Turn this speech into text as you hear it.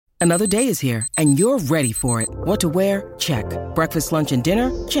Another day is here, and you're ready for it. What to wear? Check. Breakfast, lunch, and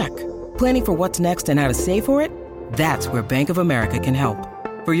dinner? Check. Planning for what's next and how to save for it? That's where Bank of America can help.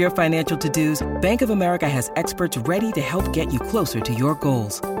 For your financial to-dos, Bank of America has experts ready to help get you closer to your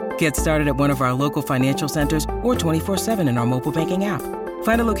goals. Get started at one of our local financial centers or 24/7 in our mobile banking app.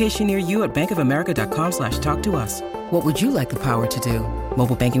 Find a location near you at bankofamerica.com/talktous. What would you like the power to do?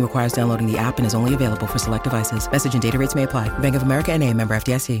 Mobile banking requires downloading the app and is only available for select devices. Message and data rates may apply. Bank of America N.A., member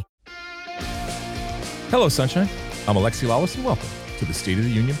FDIC. Hello, Sunshine. I'm Alexi Lawless, and welcome to the State of the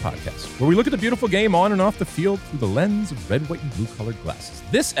Union podcast, where we look at the beautiful game on and off the field through the lens of red, white, and blue-colored glasses.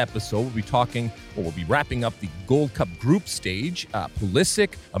 This episode, we'll be wrapping up the Gold Cup group stage,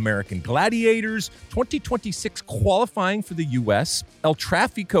 Pulisic, American Gladiators, 2026 qualifying for the U.S., El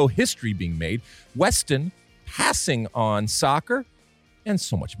Trafico history being made, Weston passing on soccer, and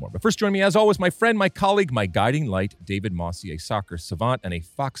so much more. But first, join me, as always, my friend, my colleague, my guiding light, David Mossy, a soccer savant and a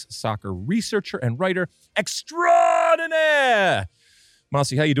Fox soccer researcher and writer extraordinaire.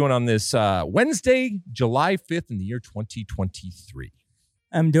 Mossy, how you doing on this Wednesday, July 5th in the year 2023?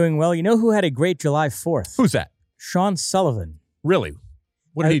 I'm doing well. You know who had a great July 4th? Who's that? Sean Sullivan. Really?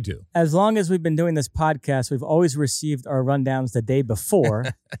 What did he do? As long as we've been doing this podcast, we've always received our rundowns the day before.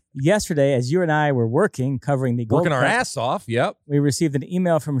 Yesterday, as you and I were covering the Gold Cup, working our ass off, yep. We received an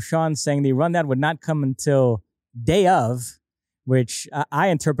email from Sean saying the rundown would not come until day of, which I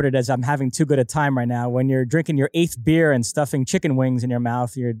interpreted as I'm having too good a time right now. When you're drinking your 8th beer and stuffing chicken wings in your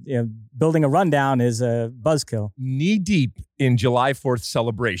mouth, building a rundown is a buzzkill. Knee deep in July 4th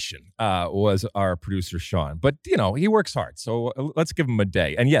celebration was our producer, Sean. But, he works hard, so let's give him a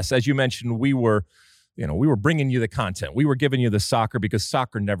day. And yes, as you mentioned, we were bringing you the content. We were giving you the soccer because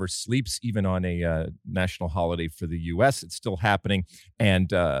soccer never sleeps, even on a national holiday for the U.S. It's still happening, and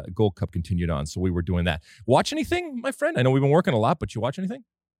Gold Cup continued on, so we were doing that. Watch anything, my friend? I know we've been working a lot, but you watch anything?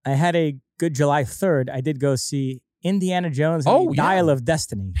 I had a good July 3rd. I did go see Indiana Jones and the Dial of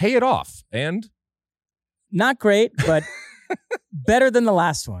Destiny. Pay it off. And? Not great, but better than the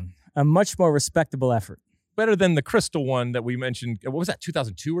last one. A much more respectable effort. Better than the Crystal one that we mentioned. What was that,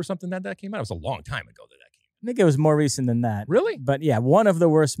 2002 or something that came out? It was a long time ago that came out. I think it was more recent than that. Really? But yeah, one of the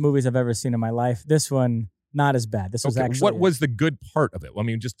worst movies I've ever seen in my life. This one, not as bad. This was actually... What was the good part of it? I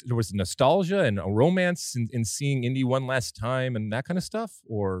mean, just there was nostalgia and a romance in seeing Indy one last time and that kind of stuff?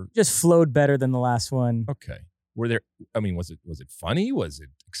 Or just flowed better than the last one. Okay. Was it funny? Was it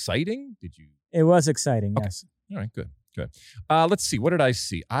exciting? It was exciting, okay. Yes. All right, good. Let's see. What did I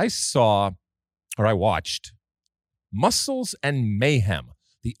see? I watched Muscles and Mayhem,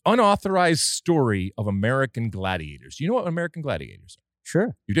 the unauthorized story of American Gladiators. Do you know what American Gladiators are?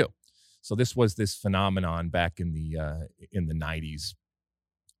 Sure. You do. So this was this phenomenon back in the 90s.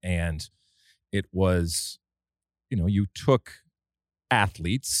 And it was, you took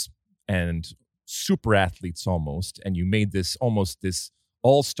athletes and super athletes almost, and you made this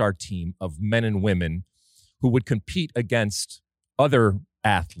all-star team of men and women who would compete against other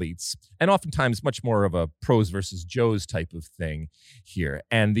athletes, and oftentimes much more of a pros versus Joes type of thing here.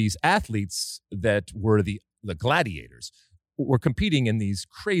 And these athletes that were the gladiators were competing in these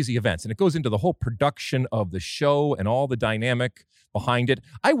crazy events. And it goes into the whole production of the show and all the dynamic behind it.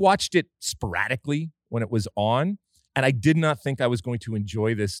 I watched it sporadically when it was on, and I did not think I was going to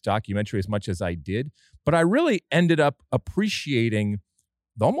enjoy this documentary as much as I did. But I really ended up appreciating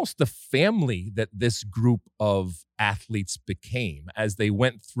almost the family that this group of athletes became as they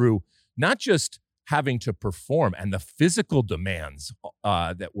went through not just having to perform and the physical demands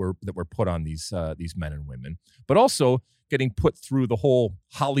that were put on these men and women, but also getting put through the whole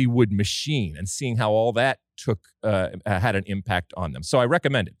Hollywood machine and seeing how all that had an impact on them. So I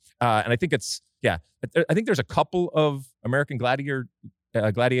recommend it, and I think I think there's a couple of American Gladiator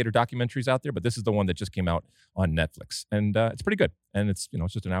documentaries out there, but this is the one that just came out on Netflix, and it's pretty good. And it's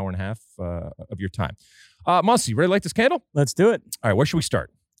it's just an hour and a half of your time. Mossy, ready to light this candle? Let's do it. All right, where should we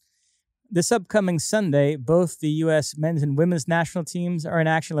start? This upcoming Sunday, both the U.S. men's and women's national teams are in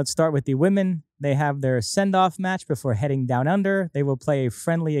action. Let's start with the women. They have their send-off match before heading down under. They will play a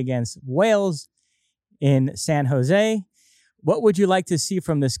friendly against Wales in San Jose. What would you like to see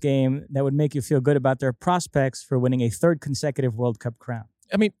from this game that would make you feel good about their prospects for winning a third consecutive World Cup crown?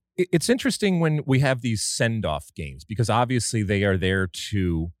 I mean, it's interesting when we have these send-off games because obviously they are there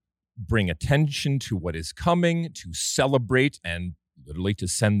to bring attention to what is coming, to celebrate, and literally to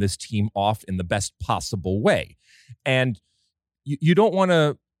send this team off in the best possible way. And you don't want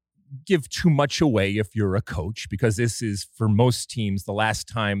to give too much away if you're a coach, because this is, for most teams, the last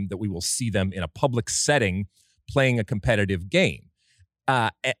time that we will see them in a public setting playing a competitive game.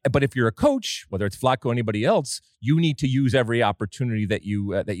 But if you're a coach, whether it's Vlatko or anybody else, you need to use every opportunity that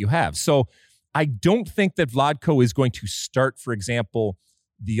you have. So I don't think that Vlatko is going to start, for example,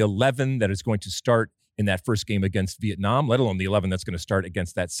 the 11 that is going to start in that first game against Vietnam, let alone the 11 that's going to start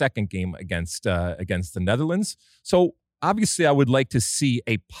against that second game against the Netherlands. So obviously, I would like to see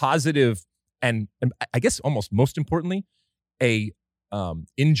a positive and I guess almost most importantly, a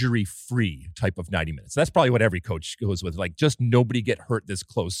injury-free type of 90 minutes. That's probably what every coach goes with, like just nobody get hurt this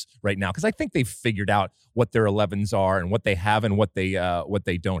close right now, because I think they've figured out what their 11s are and what they have and what they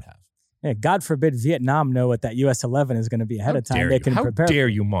don't have. Yeah, God forbid Vietnam know what that U.S. 11 is going to vietname of time. They can prepare. How dare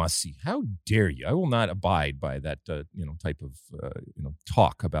you, Mossy? How dare you? I will not abide by that type of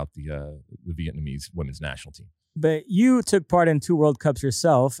talk about the Vietnamese women's national team. But you took part in 2 World Cups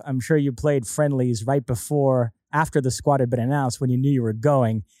yourself. I'm sure you played friendlies right after the squad had been announced when you knew you were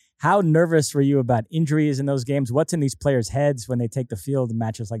going. How nervous were you about injuries in those games? What's in these players' heads when they take the field in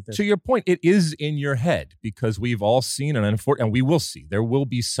matches like this? To your point, it is in your head because we've all seen and we will see. There will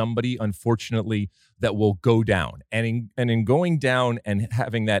be somebody, unfortunately, that will go down. And in going down and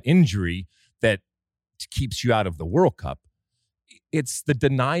having that injury that keeps you out of the World Cup, it's the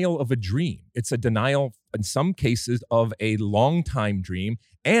denial of a dream. It's a denial, in some cases, of a long-time dream.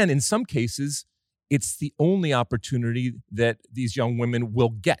 And in some cases, it's the only opportunity that these young women will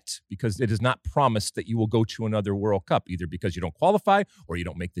get because it is not promised that you will go to another World Cup, either because you don't qualify or you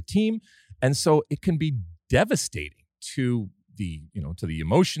don't make the team. And so it can be devastating to the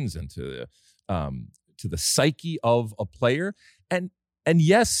emotions and to the psyche of a player. And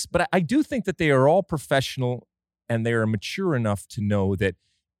yes, but I do think that they are all professional and they are mature enough to know that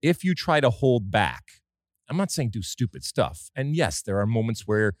if you try to hold back, I'm not saying do stupid stuff. And yes, there are moments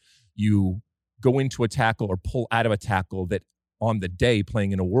where you go into a tackle or pull out of a tackle that on the day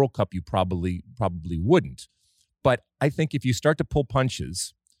playing in a World Cup, you probably wouldn't. But I think if you start to pull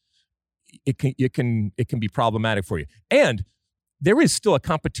punches, it can be problematic for you. And there is still a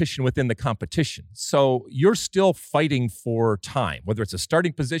competition within the competition. So you're still fighting for time, whether it's a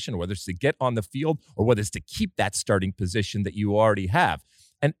starting position or whether it's to get on the field or whether it's to keep that starting position that you already have.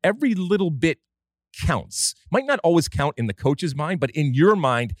 And every little bit counts. Might not always count in the coach's mind, but in your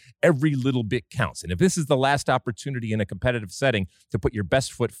mind, every little bit counts. And if this is the last opportunity in a competitive setting to put your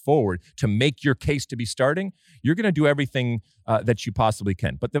best foot forward, to make your case to be starting, you're going to do everything that you possibly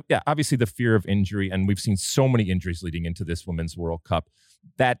can. But obviously the fear of injury, and we've seen so many injuries leading into this Women's World Cup,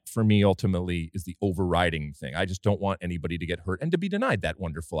 that for me ultimately is the overriding thing. I just don't want anybody to get hurt and to be denied that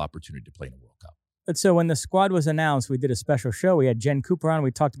wonderful opportunity to play in a World Cup. But so when the squad was announced, we did a special show. We had Jen Cooper on. We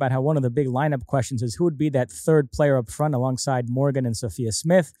talked about how one of the big lineup questions is who would be that third player up front alongside Morgan and Sophia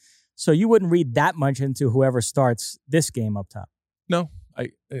Smith. So you wouldn't read that much into whoever starts this game up top. No,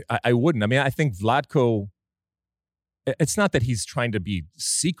 I wouldn't. I mean, I think Vlatko, it's not that he's trying to be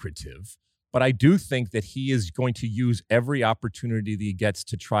secretive, but I do think that he is going to use every opportunity that he gets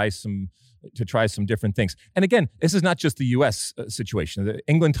to try some different things. And again, this is not just the U.S. situation.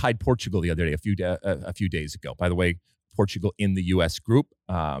 England tied Portugal the other day, a few days ago. By the way, Portugal in the U.S. group,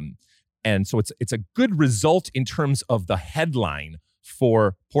 and so it's a good result in terms of the headline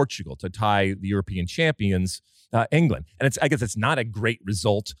for Portugal to tie the European champions, England. And I guess it's not a great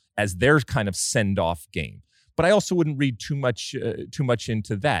result as their kind of send-off game. But I also wouldn't read too much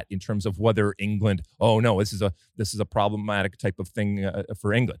into that in terms of whether England, oh no, this is a problematic type of thing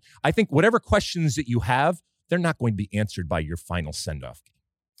for England. I think whatever questions that you have, they're not going to be answered by your final send-off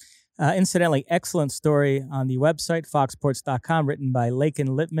game. Incidentally, excellent story on the website, foxsports.com, written by Laken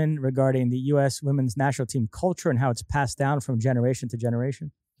Littman regarding the U.S. women's national team culture and how it's passed down from generation to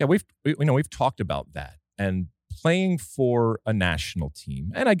generation. Yeah, we've talked about that. And playing for a national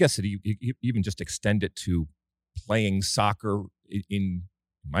team, and I guess you even just extend it to playing soccer in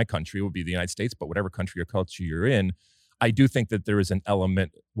my country, it would be the United States, but whatever country or culture you're in, I do think that there is an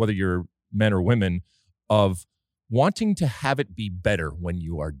element, whether you're men or women, of wanting to have it be better when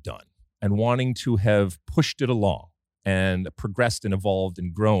you are done and wanting to have pushed it along and progressed and evolved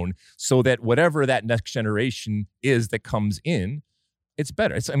and grown so that whatever that next generation is that comes in, it's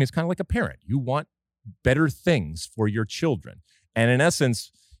better. It's kind of like a parent. You want better things for your children. And in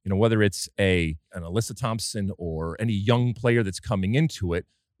essence, whether it's an Alyssa Thompson or any young player that's coming into it,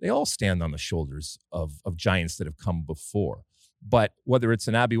 they all stand on the shoulders of giants that have come before. But whether it's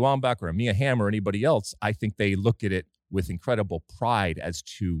an Abby Wambach or a Mia Hamm or anybody else, I think they look at it with incredible pride as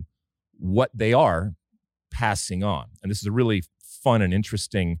to what they are passing on. And this is a really fun and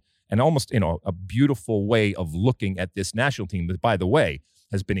interesting and almost, a beautiful way of looking at this national team that, by the way,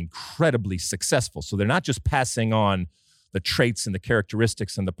 has been incredibly successful. So they're not just passing on the traits and the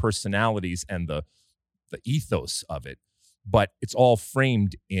characteristics and the personalities and the ethos of it. but it's all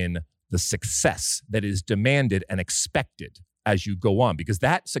framed in the success that is demanded and expected as you go on, because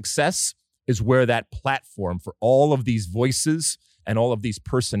that success is where that platform for all of these voices and all of these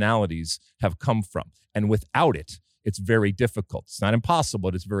personalities have come from. And without it, it's very difficult. It's not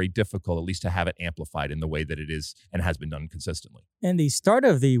impossible, but it's very difficult, at least to have it amplified in the way that it is and has been done consistently. And the start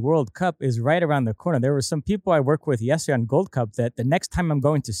of the World Cup is right around the corner. There were some people I worked with yesterday on Gold Cup that the next time I'm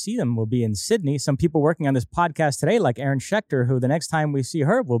going to see them will be in Sydney. Some people working on this podcast today, like Erin Schechter, who the next time we see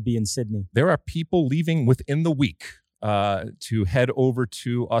her will be in Sydney. There are people leaving within the week to head over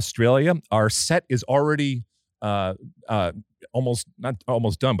to Australia. Our set is already not almost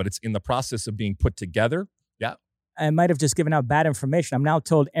done, but it's in the process of being put together. Yeah. I might have just given out bad information. I'm now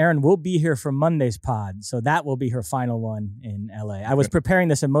told Erin will be here for Monday's pod, so that will be her final one in LA. I was preparing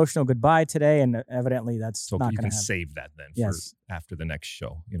this emotional goodbye today, and evidently that's not going to happen. You can save that then for after the next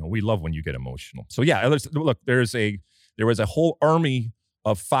show. You know, we love when you get emotional. So yeah, look, there was a whole army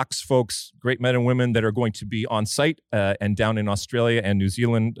of Fox folks, great men and women that are going to be on site and down in Australia and New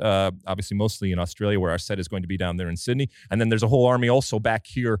Zealand, obviously mostly in Australia, where our set is going to be down there in Sydney. And then there's a whole army also back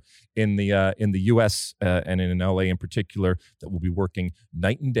here in the U.S. And in L.A. in particular that will be working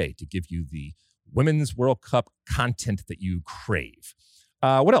night and day to give you the Women's World Cup content that you crave.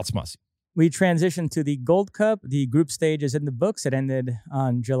 What else, Mossy? We transitioned to the Gold Cup. The group stage is in the books. It ended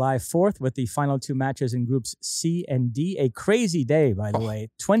on July 4th with the final two matches in groups C and D. A crazy day, by the way.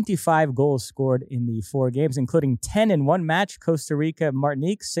 25 goals scored in the 4 games, including 10 in one match. Costa Rica,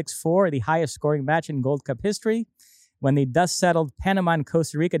 Martinique, 6-4, the highest scoring match in Gold Cup history. When the dust settled, Panama and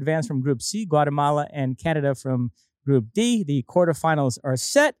Costa Rica advanced from Group C, Guatemala and Canada from Group D. The quarterfinals are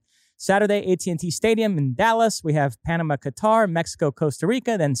set. Saturday, AT&T Stadium in Dallas. We have Panama, Qatar, Mexico, Costa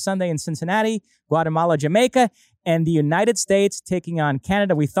Rica. Then Sunday in Cincinnati, Guatemala, Jamaica, and the United States taking on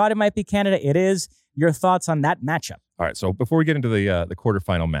Canada. We thought it might be Canada. It is. Your thoughts on that matchup? All right. So before we get into the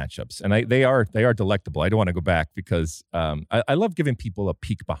quarterfinal matchups, and they are delectable. I don't want to go back because I love giving people a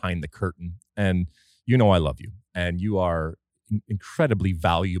peek behind the curtain. And you know I love you, and you are incredibly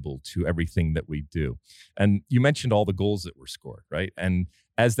valuable to everything that we do. And you mentioned all the goals that were scored, right? And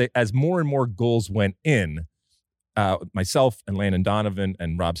as more and more goals went in, myself and Landon Donovan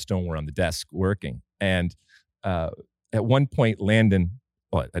and Rob Stone were on the desk working. And at one point,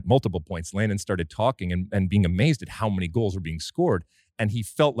 at multiple points, Landon started talking and being amazed at how many goals were being scored. And he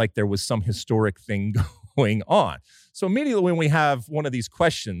felt like there was some historic thing going on. So immediately when we have one of these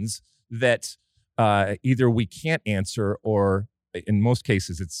questions that either we can't answer, or in most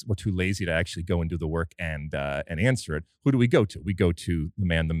cases we're too lazy to actually go and do the work and answer it, who do we go to? We go to the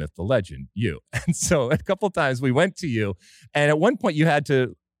man, the myth, the legend, you. And so a couple of times we went to you, and at one point you had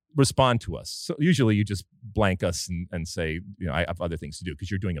to respond to us. So usually you just blank us and say, you know, I have other things to do,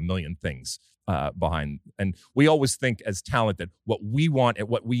 because you're doing a million things behind. And we always think as talent that what we want and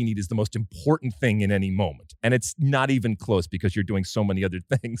what we need is the most important thing in any moment. And it's not even close, because you're doing so many other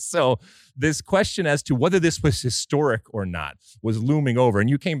things. So this question as to whether this was historic or not was looming over. And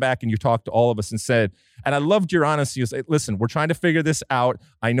you came back and you talked to all of us and said, and I loved your honesty. You said, listen, we're trying to figure this out.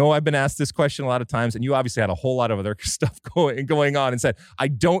 I know I've been asked this question a lot of times, and you obviously had a whole lot of other stuff going on, and said, I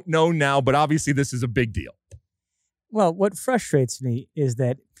don't know now, but obviously this is a big deal. Well, what frustrates me is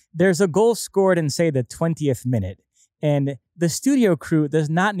that there's a goal scored in, say, the 20th minute, and the studio crew does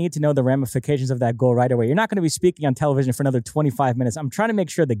not need to know the ramifications of that goal right away. You're not going to be speaking on television for another 25 minutes. I'm trying to make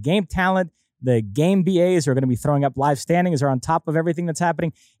sure the game talent, the game BAs who are going to be throwing up live standings are on top of everything that's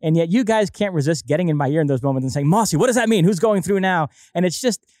happening, and yet you guys can't resist getting in my ear in those moments and saying, Mossy, what does that mean? Who's going through now? And it's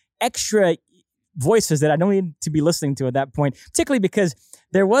just extra voices that I don't need to be listening to at that point, particularly because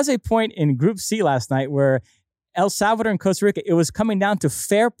there was a point in Group C last night where El Salvador and Costa Rica, it was coming down to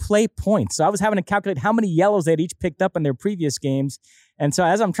fair play points. So I was having to calculate how many yellows they'd each picked up in their previous games. And so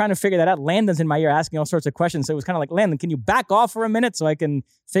as I'm trying to figure that out, Landon's in my ear asking all sorts of questions. So it was kind of like, Landon, can you back off for a minute so I can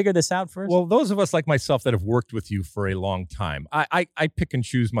figure this out first? Well, those of us like myself that have worked with you for a long time, I pick and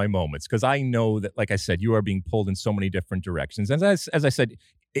choose my moments, because I know that, like I said, you are being pulled in so many different directions. And as I said,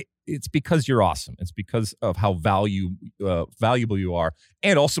 it's because you're awesome. It's because of how valuable you are.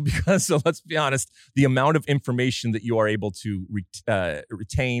 And also because, so let's be honest, the amount of information that you are able to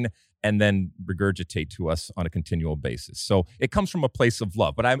retain and then regurgitate to us on a continual basis. So it comes from a place of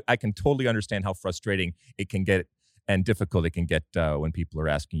love. But I can totally understand how frustrating it can get and difficult it can get when people are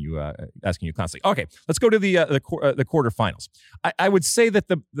asking you constantly. Okay, let's go to the quarterfinals. I would say that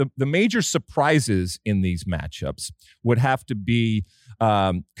the major surprises in these matchups would have to be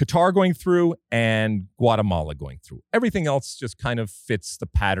Qatar going through and Guatemala going through. Everything else just kind of fits the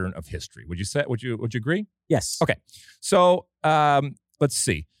pattern of history. Would you agree? Yes. Okay. So let's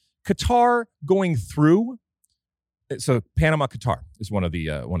see. Qatar going through, So Panama Qatar is one of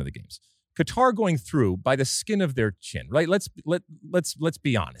the games. Qatar going through by the skin of their chin, right? Let's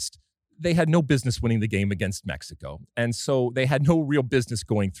be honest. They had no business winning the game against Mexico, and so they had no real business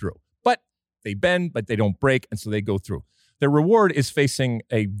going through. But they bend, but they don't break, and so they go through. Their reward is facing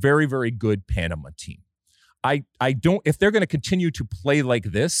a very, very good Panama team. I don't, if they're going to continue to play like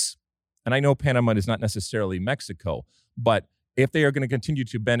this, and I know Panama is not necessarily Mexico, but if they are going to continue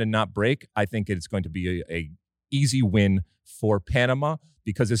to bend and not break, I think it's going to be a easy win for Panama,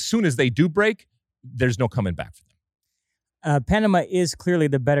 because as soon as they do break, there's no coming back for them. Panama is clearly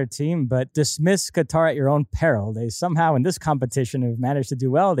the better team, but dismiss Qatar at your own peril. They somehow in this competition have managed to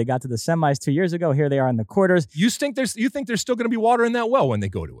do well. They got to the semis 2 years ago. Here they are in the quarters. You think there's still going to be water in that well when they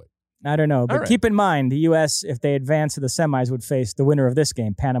go to it? I don't know, but keep in mind the U.S., if they advance to the semis, would face the winner of this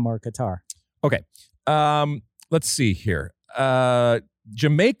game, Panama or Qatar. Okay, let's see here.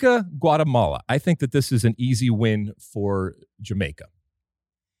 Jamaica, Guatemala. I think that this is an easy win for Jamaica.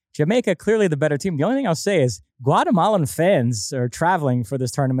 Jamaica, clearly the better team. The only thing I'll say is Guatemalan fans are traveling for this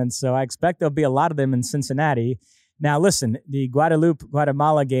tournament, so I expect there'll be a lot of them in Cincinnati. Now, listen, the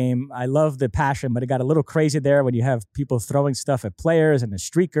Guatemala game, I love the passion, but it got a little crazy there when you have people throwing stuff at players and a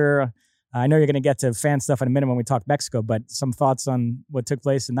streaker. I know you're going to get to fan stuff in a minute when we talk Mexico, but some thoughts on what took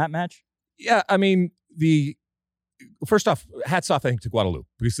place in that match? Yeah, I mean, first off, hats off, I think, to Guadeloupe,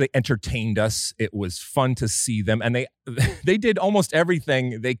 because they entertained us. It was fun to see them, and they did almost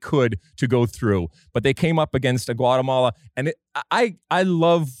everything they could to go through, but they came up against a Guatemala, and I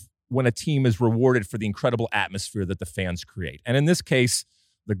love when a team is rewarded for the incredible atmosphere that the fans create. And in this case,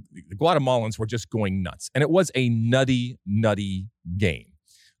 the Guatemalans were just going nuts, and it was a nutty game.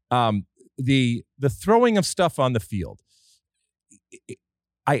 The throwing of stuff on the field,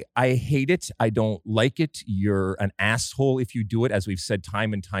 I hate it. I don't like it. You're an asshole if you do it, as we've said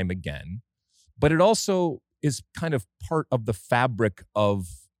time and time again. But it also is kind of part of the fabric of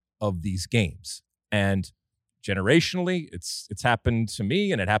these games. And generationally, it's happened to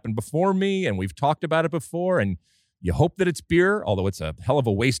me, and it happened before me, and we've talked about it before. And you hope that it's beer, although it's a hell of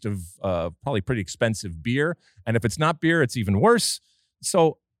a waste of probably pretty expensive beer. And if it's not beer, it's even worse.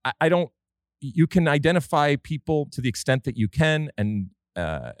 So I don't. You can identify people to the extent that you can, and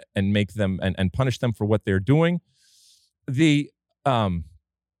make them and punish them for what they're doing. The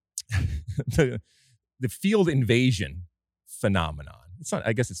field invasion phenomenon.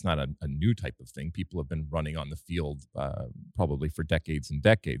 I guess it's not a new type of thing. People have been running on the field probably for decades and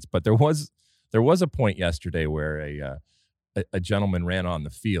decades. But there was a point yesterday where a gentleman ran on the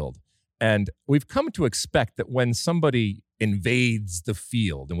field, and we've come to expect that when somebody invades the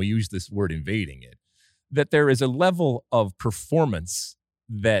field, and we use this word invading it, that there is a level of performance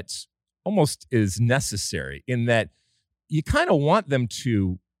that almost is necessary, in that you kind of want them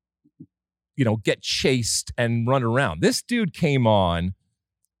to, get chased and run around. This dude came on,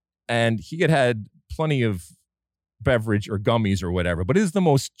 and he had plenty of beverage or gummies or whatever, but it is the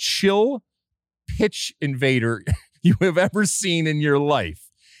most chill pitch invader you have ever seen in your life.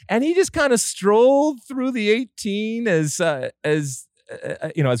 And he just kind of strolled through the 18 as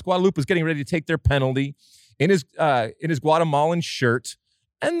Guadeloupe was getting ready to take their penalty in his Guatemalan shirt.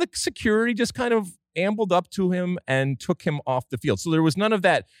 And the security just kind of ambled up to him and took him off the field. So there was none of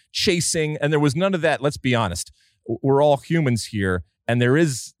that chasing, and there was none of that, let's be honest, we're all humans here, and there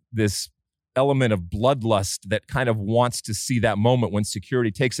is this element of bloodlust that kind of wants to see that moment when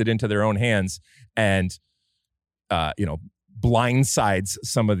security takes it into their own hands and, blindsides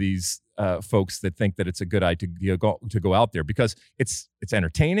some of these folks that think that it's a good idea to go out there, because it's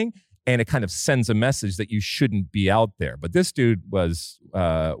entertaining. And it kind of sends a message that you shouldn't be out there. But this dude was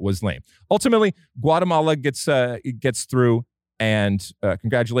lame. Ultimately, Guatemala gets through, and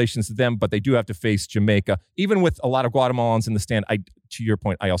congratulations to them. But they do have to face Jamaica. Even with a lot of Guatemalans in the stand, to your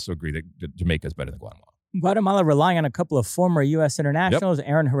point, I also agree that Jamaica is better than Guatemala. Guatemala relying on a couple of former U.S. internationals. Yep.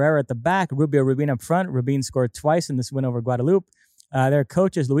 Aaron Herrera at the back, Rubio Rubin up front. Rubin scored twice in this win over Guadeloupe. Their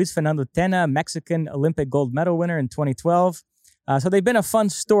coach is Luis Fernando Tena, Mexican Olympic gold medal winner in 2012. So they've been a fun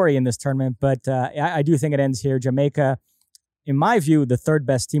story in this tournament, but I do think it ends here. Jamaica, in my view, the third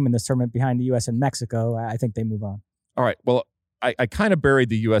best team in this tournament behind the U.S. and Mexico. I think they move on. All right. Well, I kind of buried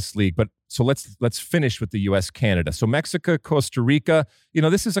the U.S. league, but so let's finish with the U.S.-Canada. So Mexico, Costa Rica.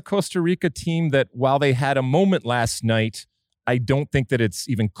 This is a Costa Rica team that, while they had a moment last night, I don't think that it's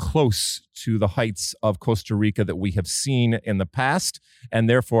even close to the heights of Costa Rica that we have seen in the past. And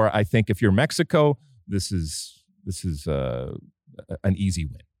therefore, I think if you're Mexico, this is an easy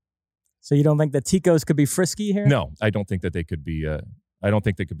win. So you don't think the Ticos could be frisky here? No, I don't think that they could be I don't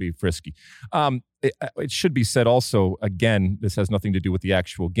think they could be frisky. It should be said also, again, this has nothing to do with the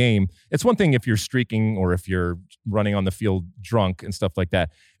actual game. It's one thing if you're streaking or if you're running on the field drunk and stuff like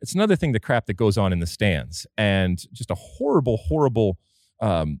that. It's another thing, the crap that goes on in the stands. And just a horrible, horrible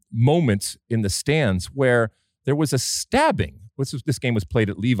moment in the stands where there was a stabbing. This game was played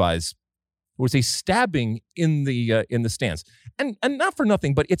at Levi's. There was a stabbing in the stands. And not for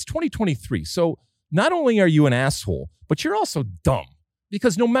nothing, but it's 2023. So not only are you an asshole, but you're also dumb.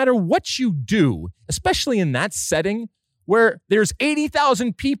 Because no matter what you do, especially in that setting where there's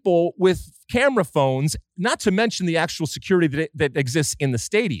 80,000 people with camera phones, not to mention the actual security that exists in the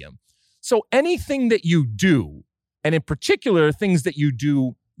stadium. So anything that you do, and in particular things that you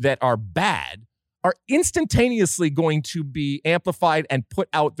do that are bad, are instantaneously going to be amplified and put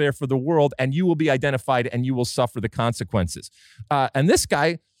out there for the world, and you will be identified and you will suffer the consequences. And this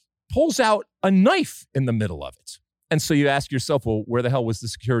guy pulls out a knife in the middle of it. And so you ask yourself, well, where the hell was the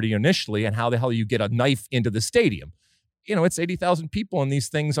security initially, and how the hell do you get a knife into the stadium? You know, it's 80,000 people, and these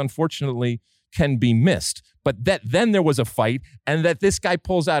things, unfortunately, can be missed. But then there was a fight, and that this guy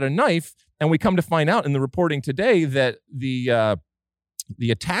pulls out a knife, and we come to find out in the reporting today that the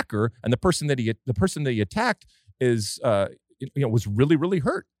attacker and the person that he attacked was really, really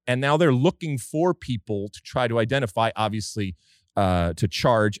hurt. And now they're looking for people to try to identify, obviously, to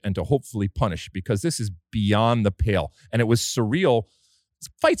charge and to hopefully punish, because this is beyond the pale. And it was surreal.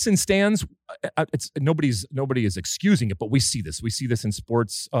 Fights in stands, nobody is excusing it, but we see this. We see this in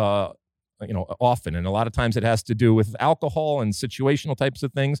sports, often, and a lot of times it has to do with alcohol and situational types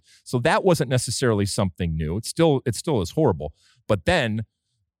of things. So that wasn't necessarily something new. It still is horrible. But then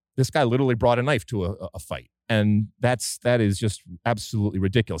this guy literally brought a knife to a fight, and that is just absolutely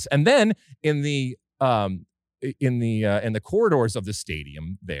ridiculous. And then in the corridors of the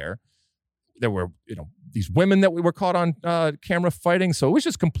stadium there were, these women that we were caught on camera fighting. So it was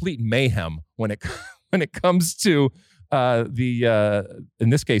just complete mayhem when it comes to in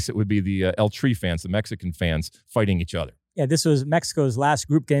this case, it would be the El Tri fans, the Mexican fans fighting each other. Yeah, this was Mexico's last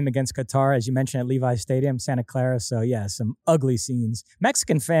group game against Qatar, as you mentioned, at Levi's Stadium, Santa Clara. So yeah, some ugly scenes.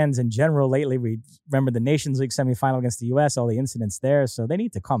 Mexican fans in general lately, we remember the Nations League semifinal against the U.S., all the incidents there. So they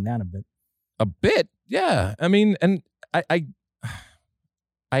need to calm down a bit. A bit, yeah. I mean, and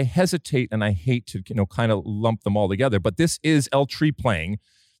I hesitate and I hate to kind of lump them all together, but this is El Tri playing.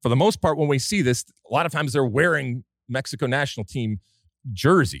 For the most part, when we see this, a lot of times they're wearing Mexico national team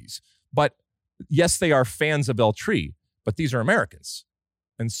jerseys. But yes, they are fans of El Tri, but these are Americans.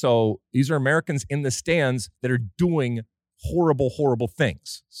 And so these are Americans in the stands that are doing horrible, horrible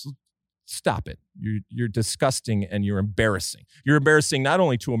things. So stop it. You're disgusting and you're embarrassing. You're embarrassing not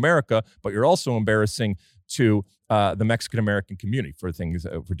only to America, but you're also embarrassing to the Mexican-American community for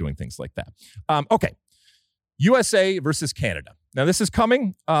doing things like that. Okay. USA versus Canada. Now, this is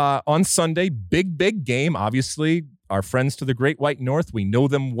coming on Sunday. Big game. Obviously, our friends to the Great White North, we know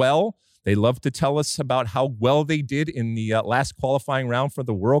them well. They love to tell us about how well they did in the last qualifying round for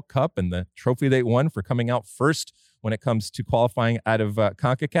the World Cup and the trophy they won for coming out first when it comes to qualifying out of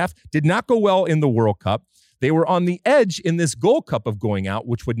CONCACAF. Did not go well in the World Cup. They were on the edge in this Gold Cup of going out,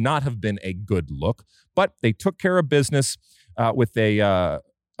 which would not have been a good look. But they took care of business with a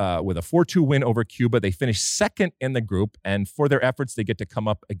 4-2 win over Cuba. They finished second in the group, and for their efforts, they get to come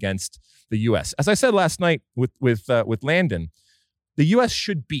up against the U.S. As I said last night with Landon, the U.S.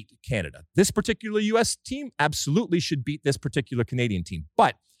 should beat Canada. This particular U.S. team absolutely should beat this particular Canadian team.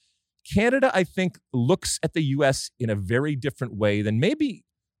 But Canada, I think, looks at the U.S. in a very different way than maybe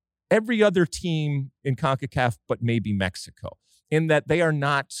every other team in CONCACAF, but maybe Mexico, in that they are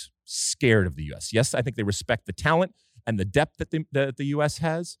not scared of the U.S. Yes, I think they respect the talent and the depth that the U.S.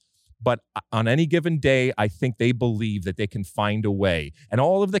 has. But on any given day, I think they believe that they can find a way. And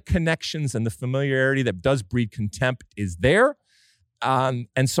all of the connections and the familiarity that does breed contempt is there. And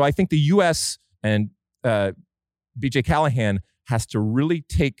so I think the U.S. and B.J. Callahan has to really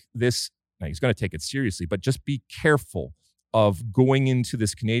take this. Now, he's going to take it seriously, but just be careful of going into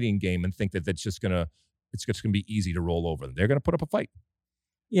this Canadian game and think that it's just going to be easy to roll over them. They're going to put up a fight.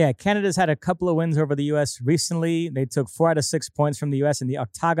 Yeah, Canada's had a couple of wins over the U.S. recently. They took 4 out of 6 points from the U.S. in the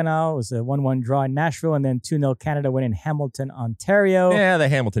octagonal. It was a 1-1 draw in Nashville, and then 2-0 Canada win in Hamilton, Ontario. Yeah, the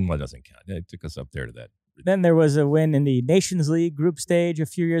Hamilton one doesn't count. It took us up there to that. Then there was a win in the Nations League group stage a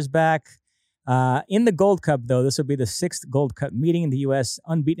few years back. In the Gold Cup, though, this will be the 6th Gold Cup meeting. The U.S.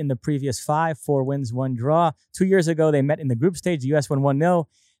 unbeaten in the previous 5, 4 wins, 1 draw. 2 years ago, they met in the group stage. The U.S. won 1-0.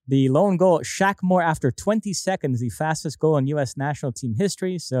 The lone goal, Shaq Moore, after 20 seconds, the fastest goal in U.S. national team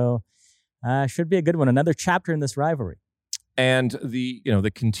history. So should be a good one. Another chapter in this rivalry. And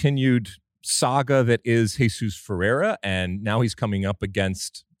the continued saga that is Jesus Ferreira, and now he's coming up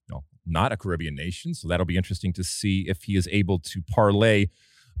against not a Caribbean nation, so that'll be interesting to see if he is able to parlay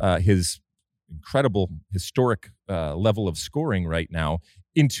his incredible historic level of scoring right now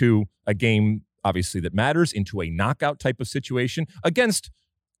into a game, obviously, that matters, into a knockout type of situation against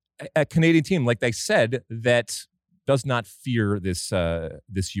a Canadian team, like they said, that does not fear this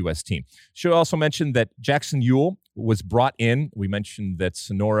U.S. team. Should also mention that Jackson Ewell was brought in. We mentioned that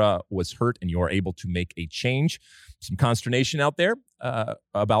Sonora was hurt, and you are able to make a change. Some consternation out there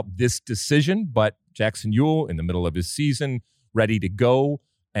about this decision, but Jackson Ewell, in the middle of his season, ready to go,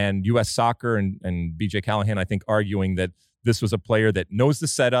 and U.S. Soccer and B.J. Callahan, I think, arguing that this was a player that knows the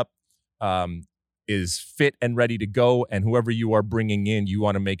setup, is fit and ready to go, and whoever you are bringing in, you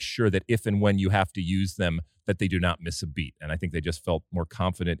want to make sure that if and when you have to use them, that they do not miss a beat. And I think they just felt more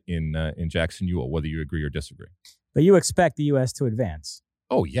confident in Jackson Ewell, whether you agree or disagree. But you expect the U.S. to advance?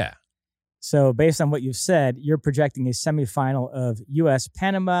 Oh, yeah. So based on what you've said, you're projecting a semifinal of U.S.,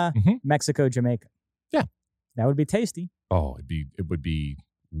 Panama, Mexico, Jamaica. Yeah. That would be tasty. Oh, it would be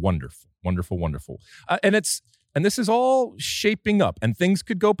wonderful, wonderful, wonderful. And this is all shaping up, and things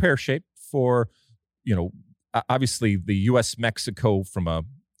could go pear-shaped for, obviously the U.S., Mexico from a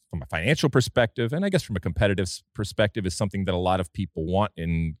financial perspective, and I guess from a competitive perspective, is something that a lot of people want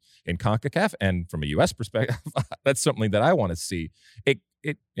in CONCACAF. And from a U.S. perspective, that's something that I want to see. It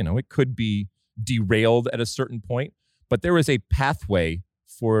could be derailed at a certain point, but there is a pathway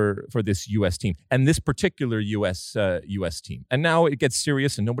for this U.S. team and this particular U.S. team. And now it gets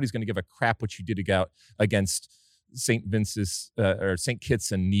serious, and nobody's going to give a crap what you did against St. Vincent's or St.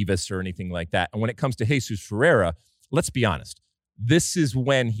 Kitts and Nevis or anything like that. And when it comes to Jesus Ferreira, let's be honest. This is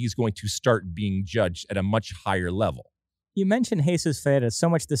when he's going to start being judged at a much higher level. You mentioned Jesus Ferreira, so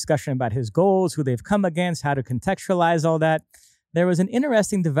much discussion about his goals, who they've come against, how to contextualize all that. There was an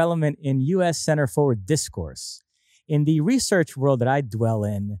interesting development in U.S. center forward discourse. In the research world that I dwell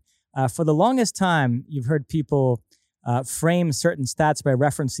in, for the longest time, you've heard people frame certain stats by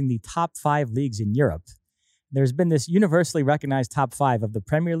referencing the top 5 leagues in Europe. There's been this universally recognized top 5 of the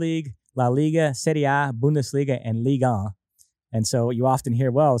Premier League, La Liga, Serie A, Bundesliga, and Ligue 1. And so you often hear,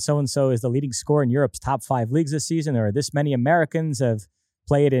 well, so-and-so is the leading scorer in Europe's top 5 leagues this season, or this many Americans have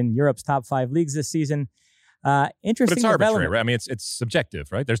played in Europe's top 5 leagues this season. Interesting. But it's arbitrary, right? I mean, it's subjective,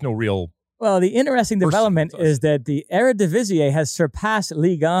 right? There's no real... Well, the interesting development is that the Eredivisie has surpassed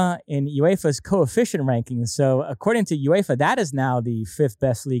Ligue 1 in UEFA's coefficient rankings. So according to UEFA, that is now the 5th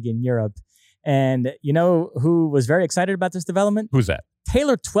best league in Europe. And you know who was very excited about this development? Who's that?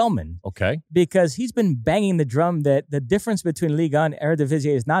 Taylor Twellman. Okay. Because he's been banging the drum that the difference between Ligue 1 and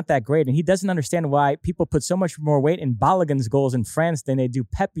Eredivisie is not that great. And he doesn't understand why people put so much more weight in Balogun's goals in France than they do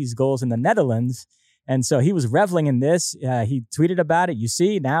Pepe's goals in the Netherlands. And so he was reveling in this. He tweeted about it. You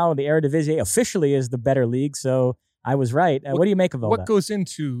see, now the Eredivisie officially is the better league. So I was right. What do you make of all that? What goes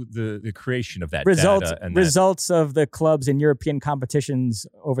into the creation of that results, data? And results of the clubs in European competitions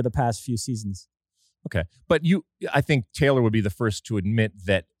over the past few seasons. Okay. But I think Taylor would be the first to admit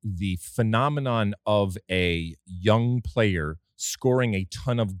that the phenomenon of a young player scoring a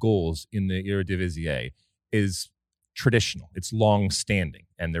ton of goals in the Eredivisie is traditional. It's long-standing.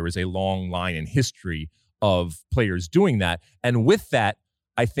 And there is a long line in history of players doing that. And with that,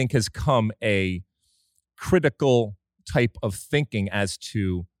 I think has come a critical type of thinking as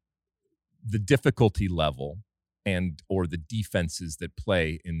to the difficulty level and or the defenses that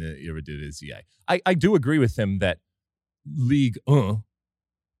play in the Eredivisie. I do agree with him that Ligue 1,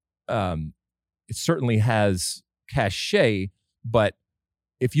 it certainly has cachet, but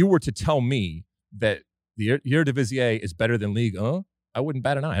if you were to tell me that the Eredivisie is better than Ligue 1, I wouldn't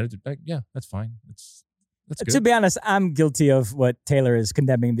bat an eye. Yeah, that's fine. That's good. To be honest, I'm guilty of what Taylor is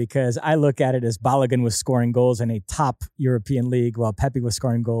condemning because I look at it as Balogun was scoring goals in a top European league while Pepe was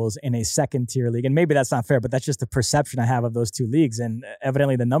scoring goals in a second-tier league. And maybe that's not fair, but that's just the perception I have of those two leagues. And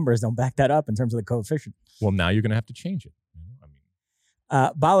evidently the numbers don't back that up in terms of the coefficient. Well, now you're going to have to change it.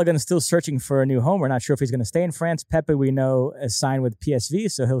 Balogun is still searching for a new home. We're not sure if he's going to stay in France. Pepe, we know, is signed with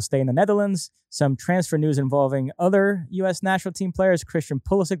PSV, so he'll stay in the Netherlands. Some transfer news involving other U.S. national team players. Christian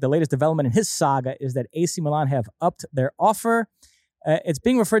Pulisic, the latest development in his saga is that AC Milan have upped their offer. It's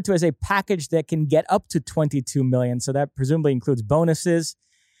being referred to as a package that can get up to $22 million, so that presumably includes bonuses.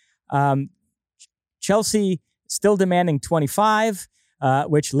 Chelsea still demanding 25,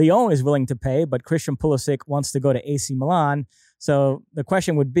 which Lyon is willing to pay, but Christian Pulisic wants to go to AC Milan. So the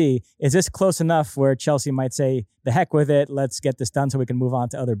question would be, is this close enough where Chelsea might say, the heck with it, let's get this done so we can move on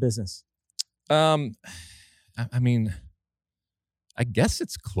to other business? I mean, I guess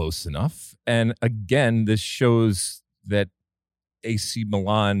it's close enough. And again, this shows that AC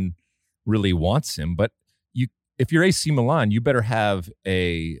Milan really wants him. But if you're AC Milan, you better have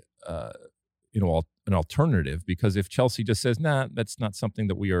an alternative, because if Chelsea just says, nah, that's not something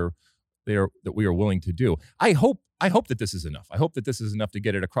that we are willing to do. I hope that this is enough. I hope that this is enough to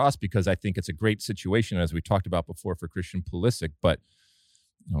get it across, because I think it's a great situation, as we talked about before, for Christian Pulisic. But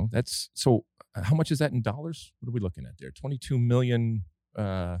that's so. How much is that in dollars? What are we looking at there? 22 million.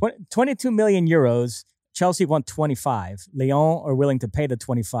 22 million euros. Chelsea want 25. Lyon are willing to pay the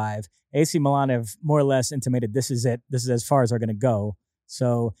 25. AC Milan have more or less intimated this is it. This is as far as they're going to go.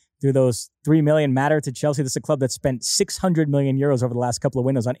 So do those 3 million matter to Chelsea? This is a club that spent 600 million euros over the last couple of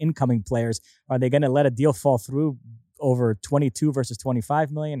windows on incoming players. Are they going to let a deal fall through over 22 versus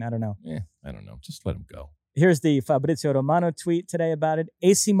 25 million? I don't know. I don't know. Just let them go. Here's the Fabrizio Romano tweet today about it.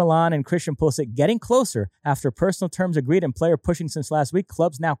 AC Milan and Christian Pulisic getting closer after personal terms agreed and player pushing since last week.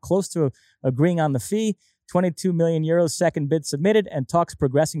 Clubs now close to agreeing on the fee. 22 million euros, second bid submitted, and talks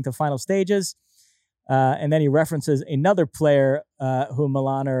progressing to final stages. And then he references another player who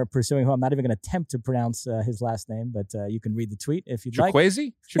Milan are pursuing, who I'm not even going to attempt to pronounce his last name, but you can read the tweet if you'd like.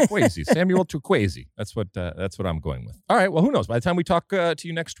 Chukwueze. Samuel Chukwueze. That's what I'm going with. All right. Well, who knows? By the time we talk to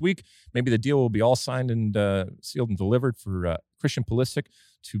you next week, maybe the deal will be all signed and sealed and delivered for Christian Pulisic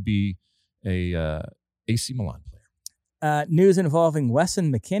to be a AC Milan player. News involving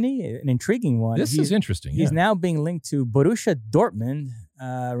Weston McKennie, an intriguing one. This is interesting. He's now being linked to Borussia Dortmund.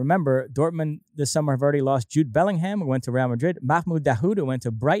 Remember, Dortmund this summer have already lost Jude Bellingham, who went to Real Madrid. Mahmoud Dahoud, who went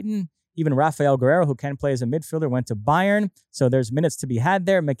to Brighton. Even Rafael Guerreiro, who can play as a midfielder, went to Bayern. So there's minutes to be had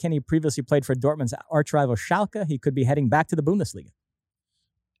there. McKennie previously played for Dortmund's arch-rival Schalke. He could be heading back to the Bundesliga.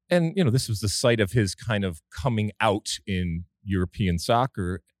 And, this was the site of his kind of coming out in European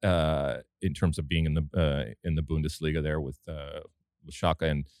soccer in terms of being in the Bundesliga there with Schalke.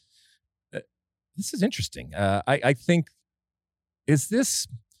 And this is interesting. I think, is this,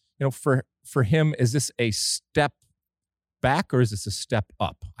 for him, is this a step back or is this a step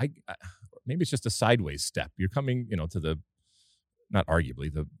up? Maybe it's just a sideways step. You're coming, to the, not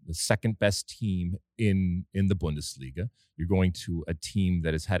arguably, the second best team in the Bundesliga. You're going to a team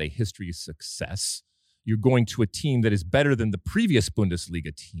that has had a history of success. You're going to a team that is better than the previous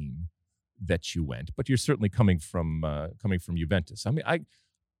Bundesliga team that you went, but you're certainly coming from Juventus. I mean,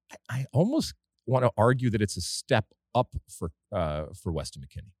 I almost want to argue that it's a step up for Weston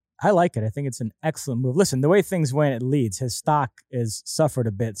McKennie. I like it. I think it's an excellent move. Listen, the way things went at Leeds, his stock is suffered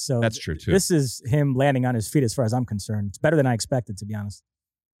a bit. So that's true too. This is him landing on his feet as far as I'm concerned. It's better than I expected, to be honest.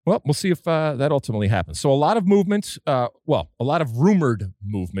 Well, we'll see if that ultimately happens. So a lot of movement, a lot of rumored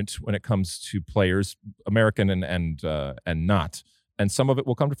movement when it comes to players, American and not. And some of it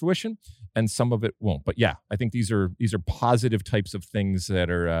will come to fruition, and some of it won't. But yeah, I think these are positive types of things that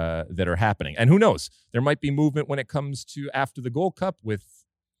are happening. And who knows? There might be movement when it comes to after the Gold Cup with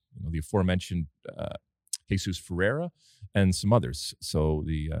the aforementioned Jesus Ferreira and some others. So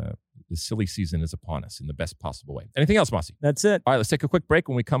the silly season is upon us in the best possible way. Anything else, Mossy? That's it. All right, let's take a quick break.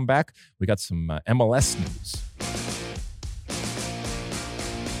 When we come back, we got some MLS news.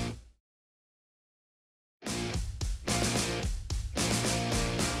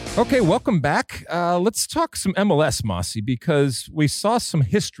 Okay, welcome back. Let's talk some MLS, Mossy, because we saw some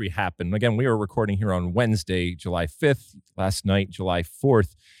history happen. Again, we were recording here on Wednesday, July 5th. Last night, July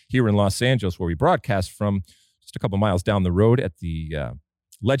 4th, here in Los Angeles, where we broadcast from just a couple miles down the road at the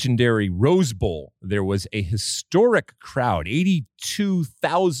legendary Rose Bowl. There was a historic crowd,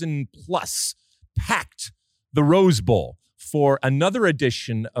 82,000 plus, packed the Rose Bowl for another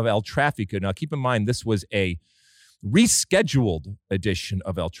edition of El Tráfico. Now, keep in mind, this was a rescheduled edition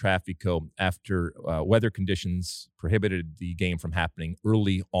of El Tráfico after weather conditions prohibited the game from happening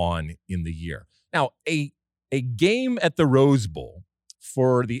early on in the year. Now, a game at the Rose Bowl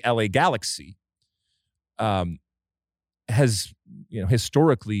for the LA Galaxy has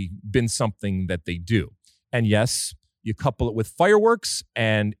historically been something that they do. And yes, you couple it with fireworks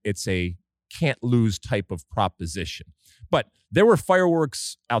and it's a can't lose type of proposition. But there were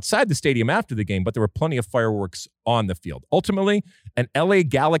fireworks outside the stadium after the game, but there were plenty of fireworks on the field. Ultimately, an LA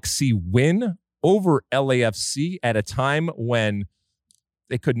Galaxy win over LAFC at a time when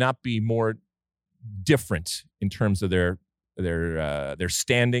they could not be more different in terms of their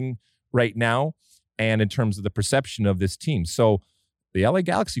standing right now and in terms of the perception of this team. So the LA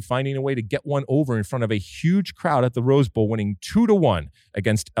Galaxy finding a way to get one over in front of a huge crowd at the Rose Bowl, winning 2-1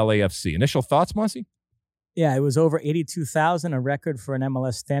 against LAFC. Initial thoughts, Mossy? Yeah, it was over 82,000, a record for an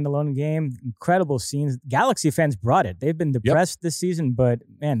MLS standalone game. Incredible scenes. Galaxy fans brought it. They've been depressed this season, but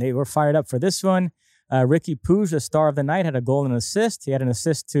man, they were fired up for this one. Riqui Puig, the star of the night, had a goal and an assist. He had an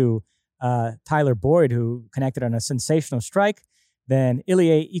assist to Tyler Boyd, who connected on a sensational strike. Then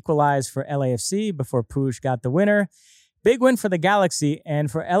Ilie equalized for LAFC before Puig got the winner. Big win for the Galaxy.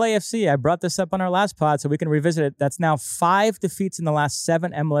 And for LAFC, I brought this up on our last pod so we can revisit it. That's now 5 defeats in the last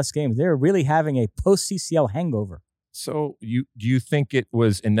 7 MLS games. They're really having a post-CCL hangover. So do you think it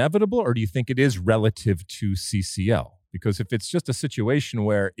was inevitable, or do you think it is relative to CCL? Because if it's just a situation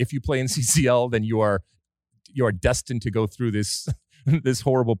where if you play in CCL, then you are destined to go through this this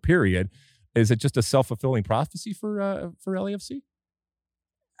horrible period, is it just a self-fulfilling prophecy for LAFC?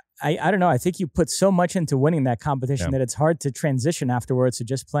 I don't know. I think you put so much into winning that competition that it's hard to transition afterwards to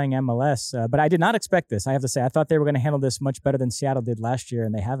just playing MLS. But I did not expect this. I have to say, I thought they were going to handle this much better than Seattle did last year,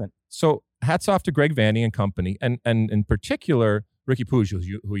 and they haven't. So hats off to Greg Vanney and company, and in particular, Riqui Puig,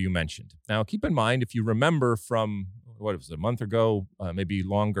 who you mentioned. Now, keep in mind, if you remember from, what was it, a month ago, maybe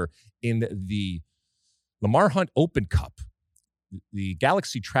longer, in the Lamar Hunt Open Cup, the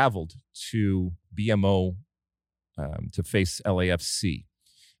Galaxy traveled to BMO to face LAFC.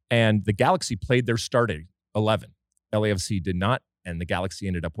 And the Galaxy played their starting 11. LAFC did not, and the Galaxy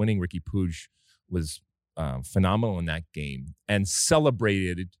ended up winning. Riqui Puig was phenomenal in that game and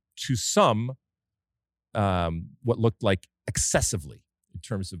celebrated to some what looked like excessively in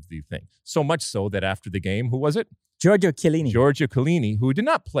terms of the thing. So much so that after the game, who was it? Giorgio Chiellini, who did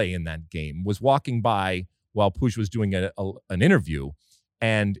not play in that game, was walking by while Puig was doing an interview,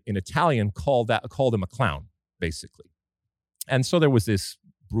 and in Italian called him a clown, basically. And so there was this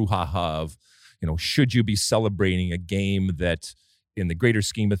brouhaha of, should you be celebrating a game that in the greater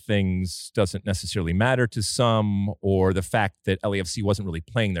scheme of things doesn't necessarily matter to some, or the fact that LAFC wasn't really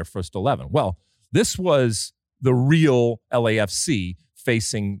playing their first 11. Well, this was the real LAFC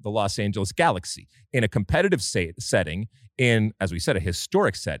facing the Los Angeles Galaxy in a competitive setting, in, as we said, a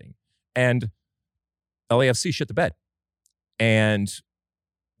historic setting. And LAFC shit the bed. And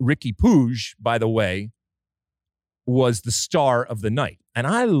Riqui Puig, by the way, was the star of the night. And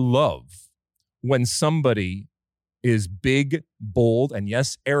I love when somebody is big, bold, and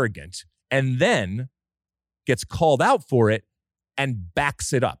yes, arrogant, and then gets called out for it and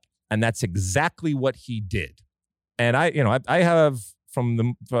backs it up. And that's exactly what he did. And I have from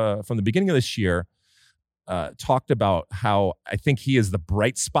the beginning of this year talked about how I think he is the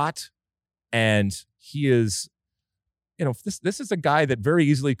bright spot, and he is, this is a guy that very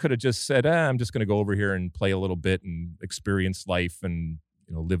easily could have just said, I'm just going to go over here and play a little bit and experience life and,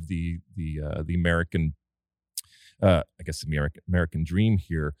 live the American, American dream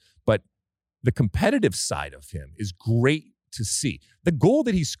here. But the competitive side of him is great to see. The goal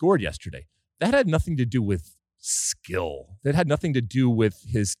that he scored yesterday, that had nothing to do with skill. That had nothing to do with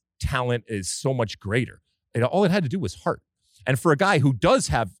his talent is so much greater. All it had to do was heart. And for a guy who does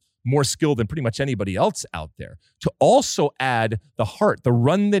have more skill than pretty much anybody else out there, to also add the heart, the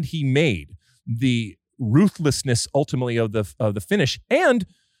run that he made, the ruthlessness ultimately of the finish, and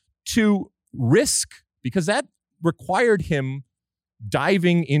to risk, because that required him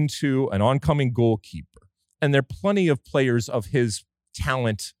diving into an oncoming goalkeeper. And there are plenty of players of his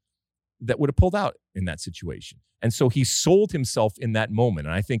talent that would have pulled out in that situation. And so he sold himself in that moment.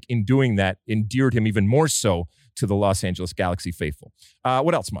 And I think in doing that, endeared him even more so to the Los Angeles Galaxy faithful.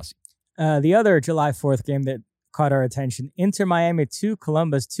 What else, Mussy? The other July 4th game that caught our attention, Inter Miami 2,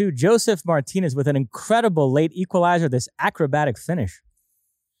 Columbus 2. Josef Martinez with an incredible late equalizer, this acrobatic finish.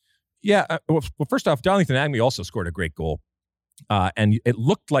 Yeah, well, first off, Darlington Nagbe also scored a great goal. And it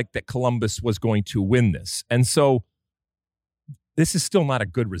looked like that Columbus was going to win this. And so this is still not a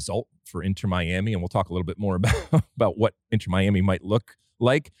good result for Inter Miami, and we'll talk a little bit more about what Inter Miami might look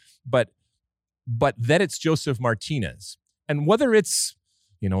like. But then it's Josef Martinez. And whether it's,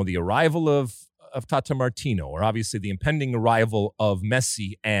 the arrival of Tata Martino, or obviously the impending arrival of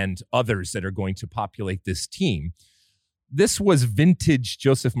Messi and others that are going to populate this team, this was vintage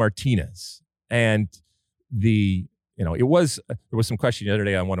Josef Martinez. And there was some question the other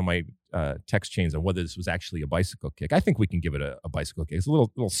day on one of my text chains on whether this was actually a bicycle kick. I think we can give it a bicycle kick. It's a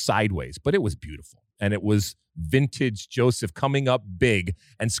little sideways, but it was beautiful. And it was vintage Josef coming up big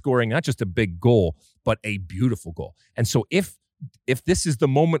and scoring not just a big goal, but a beautiful goal. And so if this is the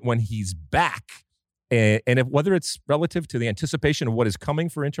moment when he's back, and if whether it's relative to the anticipation of what is coming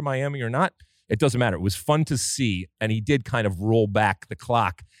for Inter Miami or not, it doesn't matter. It was fun to see, and he did kind of roll back the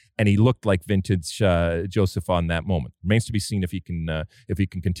clock, and he looked like vintage Josef on that moment. Remains to be seen if he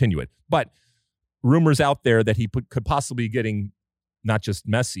can continue it. But rumors out there that he could possibly be getting not just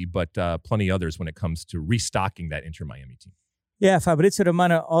Messi, but plenty others when it comes to restocking that Inter Miami team. Yeah, Fabrizio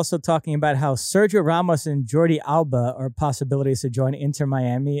Romano also talking about how Sergio Ramos and Jordi Alba are possibilities to join Inter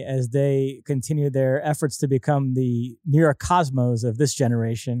Miami as they continue their efforts to become the New York Cosmos of this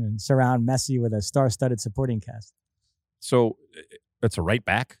generation and surround Messi with a star-studded supporting cast. So that's a right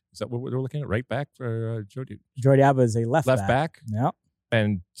back. Is that what we're looking at? Right back for Jordi Alba is a left back. Yep.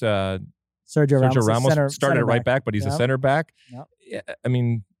 And Sergio Ramos started at right back, but he's a center back. Yep. Yeah, I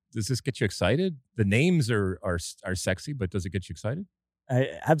mean, does this get you excited? The names are sexy, but does it get you excited?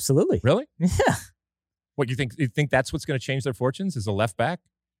 Absolutely. Really? Yeah. What you think that's what's going to change their fortunes is a left back?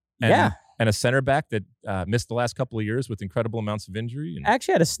 And a center back that missed the last couple of years with incredible amounts of injury. And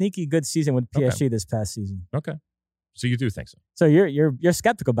actually had a sneaky good season with PSG this past season. Okay. So you do think so? So you're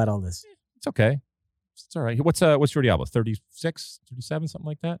skeptical about all this? It's okay. It's all right. What's Jordi Alba? 36, 37, something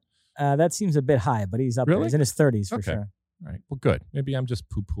like that? That seems a bit high, but he's up there. He's in his 30s for sure. All right. Well, good. Maybe I'm just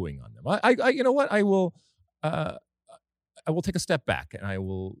poo-pooing on them. I you know what? I will take a step back and I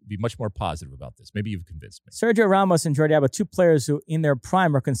will be much more positive about this. Maybe you've convinced me. Sergio Ramos and Jordi Alba, two players who in their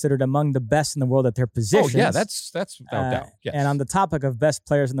prime are considered among the best in the world at their positions. Oh, yeah, that's without doubt. Yes. And on the topic of best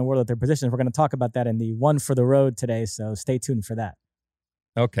players in the world at their positions, we're going to talk about that in the One for the Road today, so stay tuned for that.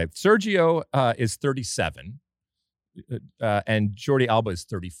 Okay. Sergio is 37. And Jordi Alba is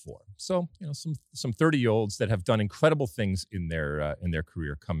 34. So, some 30-year-olds that have done incredible things in their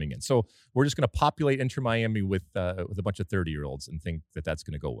career coming in. So we're just going to populate Inter Miami with a bunch of 30-year-olds and think that that's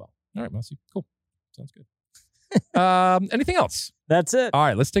going to go well. All right, Mousy. Cool. Sounds good. Anything else? That's it. All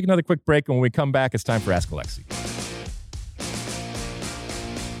right, let's take another quick break. And when we come back, it's time for Ask Alexi.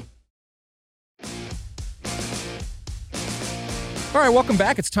 All right, welcome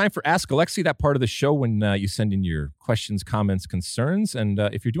back. It's time for Ask Alexi, that part of the show when you send in your questions, comments, concerns. And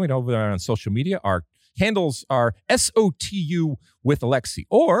if you're doing it over there on social media, our handles are SOTU with Alexi.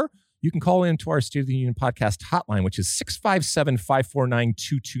 Or you can call into our State of the Union podcast hotline, which is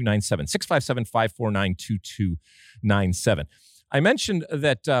 657-549-2297, 657-549-2297. I mentioned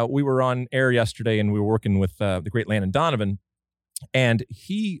that we were on air yesterday and we were working with the great Landon Donovan, and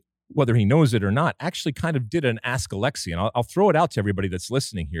he, whether he knows it or not, actually kind of did an Ask Alexi. And I'll throw it out to everybody that's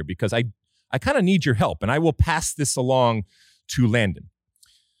listening here because I kind of need your help, and I will pass this along to Landon.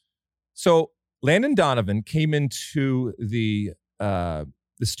 So Landon Donovan came into the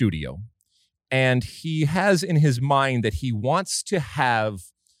studio, and he has in his mind that he wants to have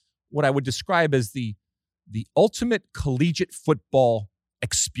what I would describe as the ultimate collegiate football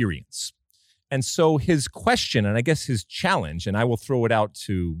experience. And so his question, and I guess his challenge, and I will throw it out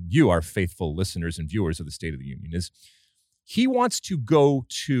to you, our faithful listeners and viewers of the State of the Union, is he wants to go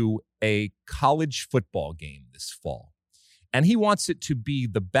to a college football game this fall. And he wants it to be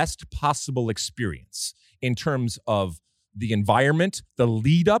the best possible experience in terms of the environment, the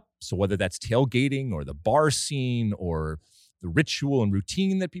lead up. So whether that's tailgating or the bar scene or the ritual and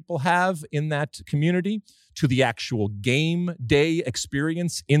routine that people have in that community, to the actual game day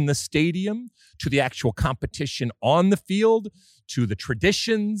experience in the stadium, to the actual competition on the field, to the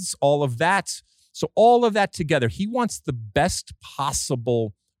traditions, all of that. So all of that together, he wants the best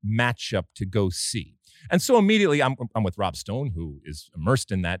possible matchup to go see. And so immediately I'm with Rob Stone, who is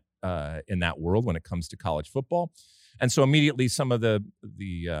immersed in that world when it comes to college football. And so immediately some of the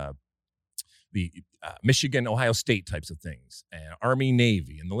Michigan, Ohio State types of things, and Army,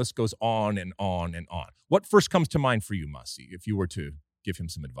 Navy, and the list goes on and on and on. What first comes to mind for you, Masi, if you were to give him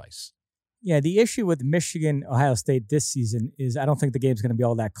some advice? Yeah, the issue with Michigan, Ohio State this season is I don't think the game's going to be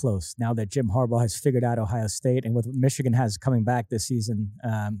all that close now that Jim Harbaugh has figured out Ohio State. And with what Michigan has coming back this season,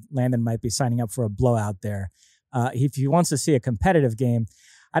 Landon might be signing up for a blowout there. If he wants to see a competitive game,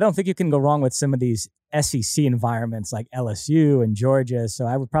 I don't think you can go wrong with some of these SEC environments like LSU and Georgia. So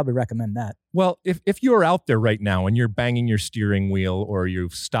I would probably recommend that. Well, if you're out there right now and you're banging your steering wheel or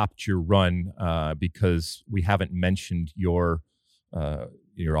you've stopped your run because we haven't mentioned your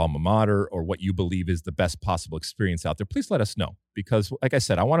alma mater or what you believe is the best possible experience out there, please let us know. Because like I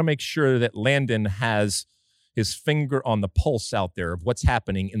said, I want to make sure that Landon has his finger on the pulse out there of what's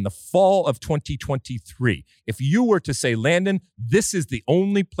happening in the fall of 2023. If you were to say, Landon, this is the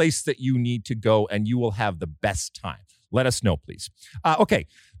only place that you need to go and you will have the best time, let us know, please. Okay.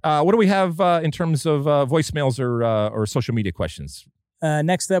 What do we have in terms of voicemails or social media questions?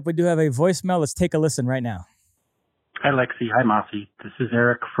 Next up, we do have a voicemail. Let's take a listen right now. Hi, Lexi. Hi, Mossy. This is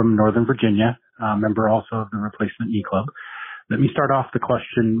Eric from Northern Virginia, member also of the Replacement E Club. Let me start off the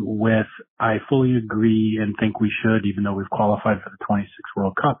question with, I fully agree and think we should, even though we've qualified for the 26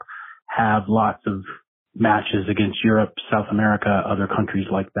 World Cup, have lots of matches against Europe, South America, other countries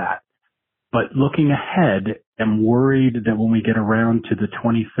like that. But looking ahead, I'm worried that when we get around to the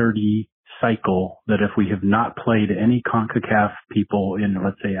 2030 cycle, that if we have not played any CONCACAF people in,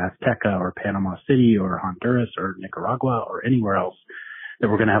 let's say, Azteca or Panama City or Honduras or Nicaragua or anywhere else, that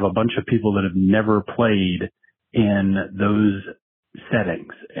we're going to have a bunch of people that have never played in those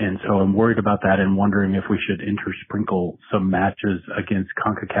settings. And so I'm worried about that and wondering if we should intersprinkle some matches against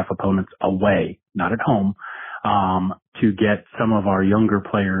CONCACAF opponents away, not at home, to get some of our younger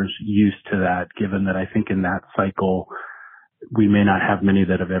players used to that, given that I think in that cycle, we may not have many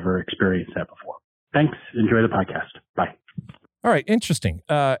that have ever experienced that before. Thanks. Enjoy the podcast. Bye. All right. Interesting.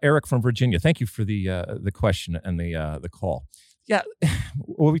 Eric from Virginia. Thank you for the question and the call. Yeah.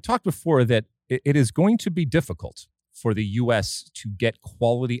 Well, we talked before that it is going to be difficult for the U.S. to get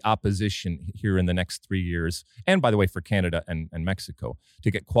quality opposition here in the next 3 years. And by the way, for Canada and Mexico,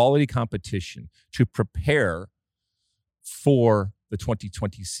 to get quality competition to prepare for the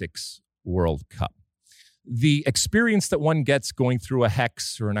 2026 World Cup. The experience that one gets going through a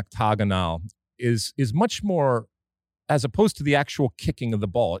hex or an octagonal is much more, as opposed to the actual kicking of the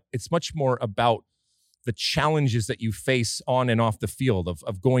ball, it's much more about the challenges that you face on and off the field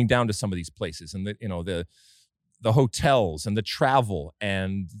of going down to some of these places, and the hotels and the travel,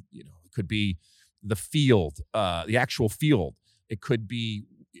 and it could be the field, the actual field. It could be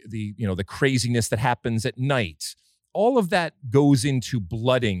the craziness that happens at night. All of that goes into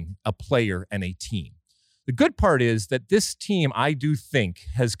blooding a player and a team. The good part is that this team, I do think,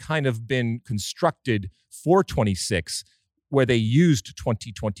 has kind of been constructed for 26, where they used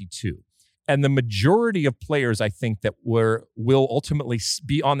 2022. And the majority of players, I think, that will ultimately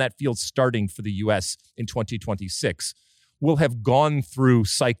be on that field starting for the U.S. in 2026 will have gone through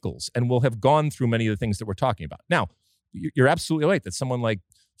cycles and will have gone through many of the things that we're talking about. Now, you're absolutely right that someone like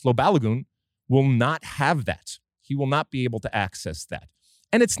Flo Balogun will not have that. He will not be able to access that.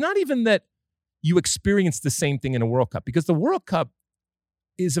 And it's not even that you experience the same thing in a World Cup, because the World Cup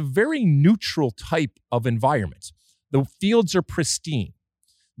is a very neutral type of environment. The fields are pristine.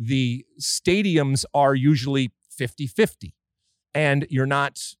 The stadiums are usually 50-50. And you're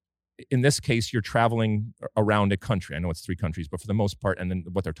not, in this case, you're traveling around a country. I know it's 3 countries, but for the most part, and then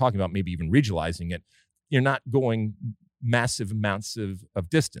what they're talking about, maybe even regionalizing it, you're not going massive amounts of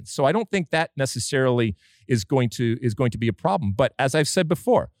distance. So I don't think that necessarily is going to be a problem. But as I've said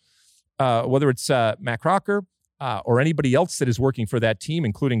before, whether it's Mac Rocker or anybody else that is working for that team,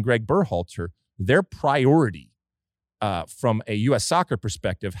 including Greg Berhalter, their priority from a U.S. soccer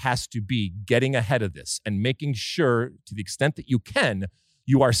perspective has to be getting ahead of this and making sure, to the extent that you can,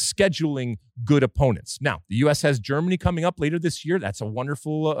 you are scheduling good opponents. Now, the U.S. has Germany coming up later this year. That's a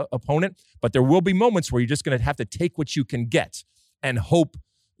wonderful opponent, but there will be moments where you're just going to have to take what you can get and hope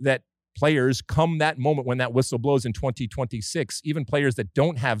that players, come that moment when that whistle blows in 2026, even players that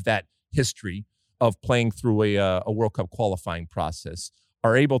don't have that history of playing through a World Cup qualifying process,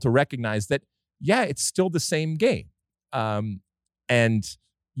 are able to recognize that, yeah, it's still the same game. And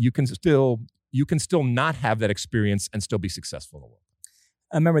you can still not have that experience and still be successful in the world.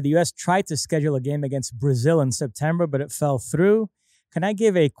 I remember the U.S. tried to schedule a game against Brazil in September, but it fell through. Can I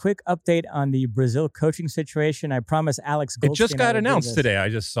give a quick update on the Brazil coaching situation? I promise Alex Goldstein. It just got announced today, I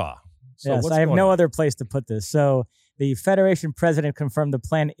just saw. So yes, I have no other place to put this. So the Federation president confirmed the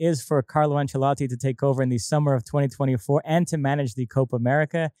plan is for Carlo Ancelotti to take over in the summer of 2024 and to manage the Copa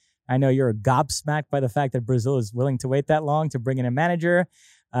America. I know you're gobsmacked by the fact that Brazil is willing to wait that long to bring in a manager,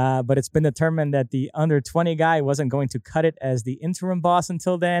 but it's been determined that the under-20 guy wasn't going to cut it as the interim boss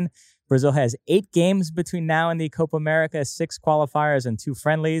until then. Brazil has 8 games between now and the Copa America, 6 qualifiers and 2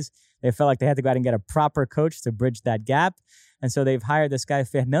 friendlies. They felt like they had to go out and get a proper coach to bridge that gap. And so they've hired this guy,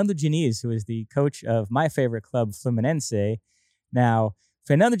 Fernando Diniz, who is the coach of my favorite club, Fluminense. Now,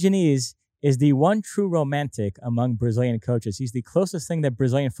 Fernando Diniz is the one true romantic among Brazilian coaches. He's the closest thing that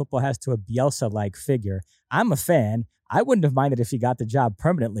Brazilian football has to a Bielsa-like figure. I'm a fan. I wouldn't have minded if he got the job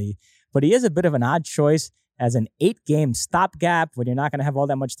permanently, but he is a bit of an odd choice as an 8-game stopgap when you're not going to have all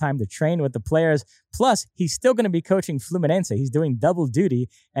that much time to train with the players. Plus, he's still going to be coaching Fluminense. He's doing double duty,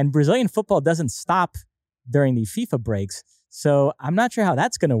 and Brazilian football doesn't stop during the FIFA breaks. So I'm not sure how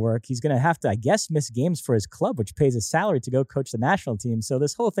that's going to work. He's going to have to, I guess, miss games for his club, which pays his salary to go coach the national team. So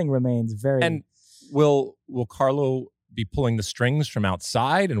this whole thing remains very... And will Carlo be pulling the strings from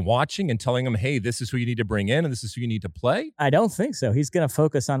outside and watching and telling him, hey, this is who you need to bring in and this is who you need to play? I don't think so. He's going to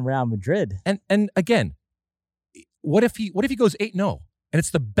focus on Real Madrid. And again, what if he goes 8-0 and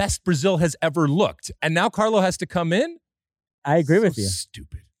it's the best Brazil has ever looked and now Carlo has to come in? I agree with you.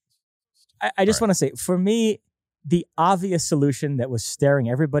 Stupid. I just want to say, for me, the obvious solution that was staring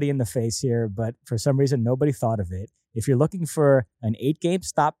everybody in the face here, but for some reason nobody thought of it, if you're looking for an 8-game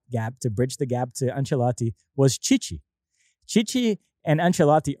stopgap to bridge the gap to Ancelotti, was Chichi. Chichi and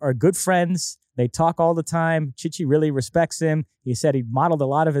Ancelotti are good friends. They talk all the time. Chichi really respects him. He said he modeled a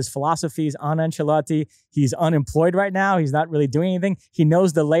lot of his philosophies on Ancelotti. He's unemployed right now. He's not really doing anything. He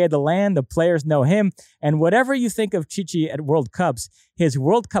knows the lay of the land. The players know him. And whatever you think of Chichi at World Cups, his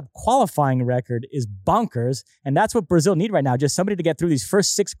World Cup qualifying record is bonkers. And that's what Brazil need right now. Just somebody to get through these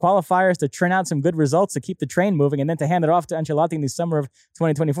first 6 qualifiers, to turn out some good results, to keep the train moving, and then to hand it off to Ancelotti in the summer of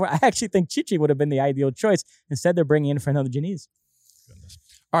 2024. I actually think Chichi would have been the ideal choice. Instead, they're bringing in Fernando Diniz. Goodness.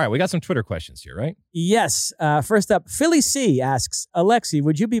 All right, we got some Twitter questions here, right? Yes. First up, Philly C asks, Alexi,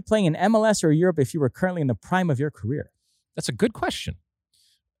 would you be playing in MLS or Europe if you were currently in the prime of your career? That's a good question.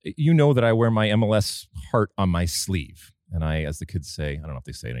 You know that I wear my MLS heart on my sleeve. And I, as the kids say, I don't know if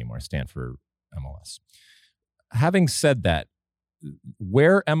they say it anymore, I stand for MLS. Having said that,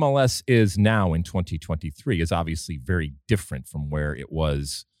 where MLS is now in 2023 is obviously very different from where it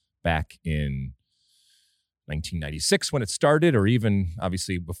was back in 1996 when it started, or even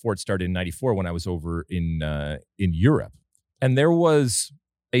obviously before it started in 94 when I was over in Europe. And there was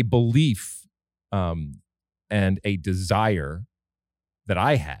a belief and a desire that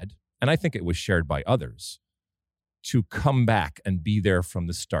I had, and I think it was shared by others, to come back and be there from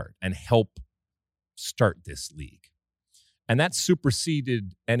the start and help start this league. And that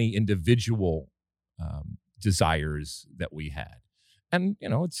superseded any individual desires that we had. And, you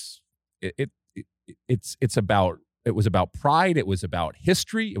know, it was about pride. It was about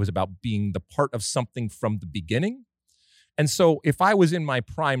history. It was about being the part of something from the beginning. And so if I was in my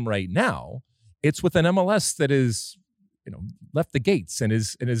prime right now, it's with an MLS that is, you know, left the gates and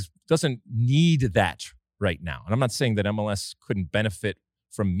doesn't need that right now. And I'm not saying that MLS couldn't benefit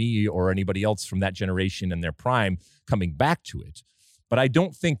from me or anybody else from that generation in their prime coming back to it. But I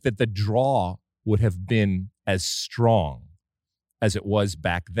don't think that the draw would have been as strong as it was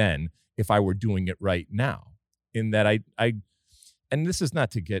back then if I were doing it right now. In that I and this is not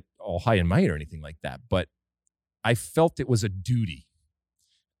to get all high and mighty or anything like that, but I felt it was a duty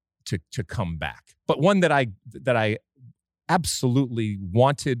to come back. But one that I absolutely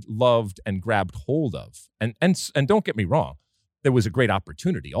wanted, loved, and grabbed hold of. And don't get me wrong, there was a great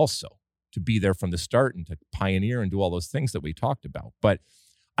opportunity also to be there from the start and to pioneer and do all those things that we talked about. But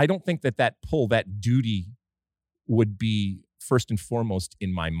I don't think that pull, that duty would be first and foremost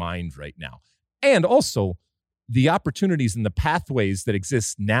in my mind right now. And also the opportunities and the pathways that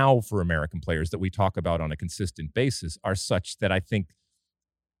exist now for American players that we talk about on a consistent basis are such that I think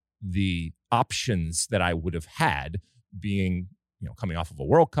the options that I would have had, being, you know, coming off of a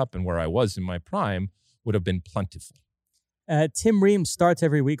World Cup and where I was in my prime, would have been plentiful. Tim Ream starts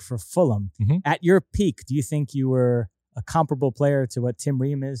every week for Fulham. Mm-hmm. At your peak, do you think you were a comparable player to what Tim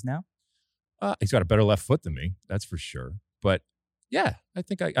Ream is now? He's got a better left foot than me, that's for sure. But yeah, I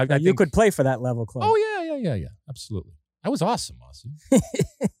think I you think, could play for that level club. Oh yeah, absolutely. I was awesome, Aussie.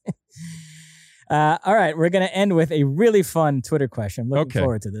 All right, we're going to end with a really fun Twitter question. I'm looking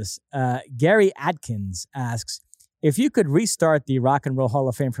forward to this. Gary Atkins asks, if you could restart the Rock and Roll Hall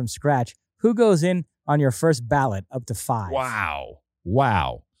of Fame from scratch, who goes in on your first ballot up to 5?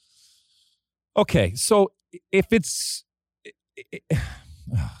 Wow. Okay, so if it's...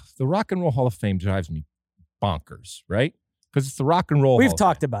 the Rock and Roll Hall of Fame drives me bonkers, right? Because it's the Rock and Roll We've Hall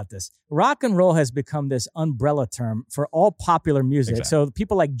talked about this. Rock and roll has become this umbrella term for all popular music. Exactly. So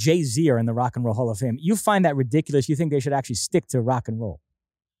people like Jay-Z are in the Rock and Roll Hall of Fame. You find that ridiculous. You think they should actually stick to rock and roll?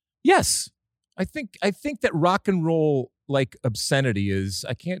 Yes. I think that rock and roll, like obscenity, is,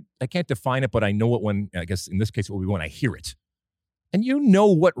 I can't define it, but I know it when, I guess in this case it will be when I hear it. And you know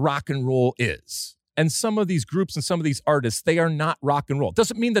what rock and roll is. And some of these groups and some of these artists, they are not rock and roll.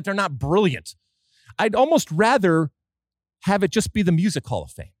 Doesn't mean that they're not brilliant. I'd almost rather have it just be the Music Hall of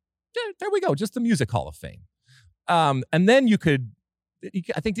Fame. There we go, just the Music Hall of Fame. And then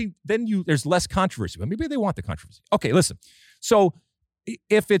there's less controversy. But maybe they want the controversy. Okay, listen. So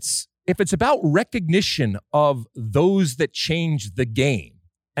if it's about recognition of those that changed the game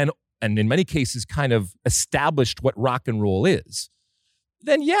and in many cases kind of established what rock and roll is,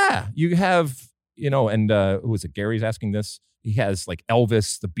 then yeah, you have, you know, and who was it? Gary's asking this. He has like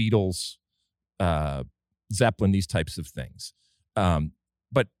Elvis, the Beatles, Zeppelin, these types of things.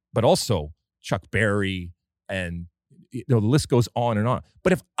 But also Chuck Berry, and you know, the list goes on and on.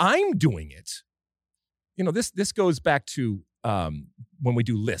 But if I'm doing it, you know, this goes back to when we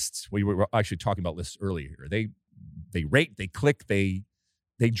do lists. We were actually talking about lists earlier. They rate, they click, they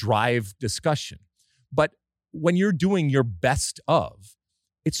drive discussion. But when you're doing your best of,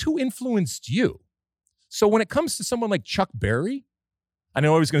 it's who influenced you. So when it comes to someone like Chuck Berry, I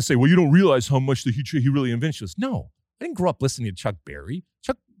know I was going to say, well, you don't realize how much that he really influenced us. No, I didn't grow up listening to Chuck Berry.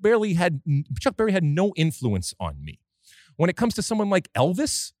 Chuck Berry had no influence on me. When it comes to someone like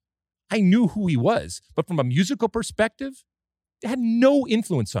Elvis, I knew who he was. But from a musical perspective, it had no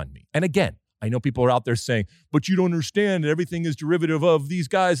influence on me. And again, I know people are out there saying, but you don't understand that everything is derivative of these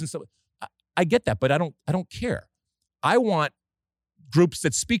guys and stuff. I get that, but I don't care. I want groups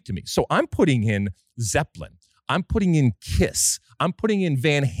that speak to me. So I'm putting in Zeppelin. I'm putting in Kiss. I'm putting in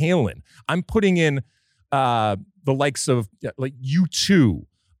Van Halen. I'm putting in the likes of like U2,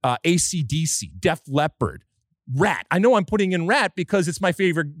 AC/DC, Def Leppard, Rat. I know I'm putting in Rat because it's my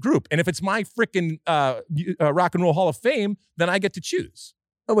favorite group. And if it's my freaking Rock and Roll Hall of Fame, then I get to choose.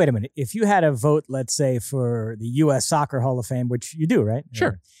 Oh, wait a minute. If you had a vote, let's say, for the U.S. Soccer Hall of Fame, which you do, right?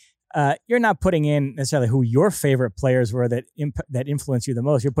 Sure. You're not putting in necessarily who your favorite players were that influence you the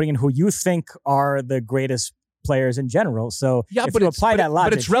most. You're putting in who you think are the greatest players in general. So if you apply that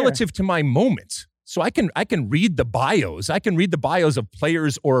logic, but it's relative to my moment. So I can read the bios. I can read the bios of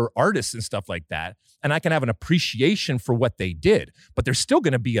players or artists and stuff like that, and I can have an appreciation for what they did. But there's still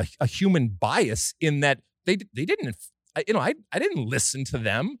going to be a human bias in that they didn't. I didn't listen to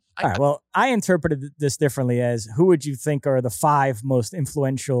them. All right. Well, I interpreted this differently as who would you think are the 5 most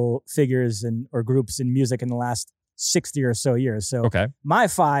influential figures or groups in music in the last 60 or so years. So my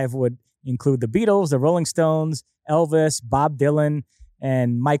 5 would include the Beatles, the Rolling Stones, Elvis, Bob Dylan,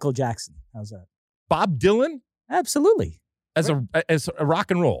 and Michael Jackson. How's that? Bob Dylan? Absolutely. As a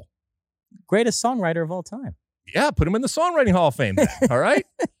rock and roll. Greatest songwriter of all time. Yeah, put him in the Songwriting Hall of Fame then, all right?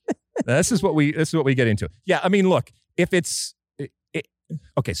 This is what we get into. Yeah, I mean, look, if it's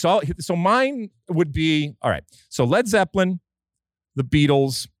okay, so mine would be, all right. So Led Zeppelin, the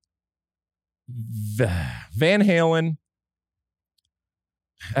Beatles, Van Halen,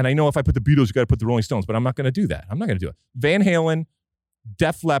 and I know if I put the Beatles, you got to put the Rolling Stones, but I'm not going to do that. I'm not going to do it. Van Halen,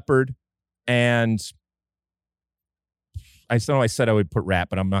 Def Leppard, and I said I would put Rat,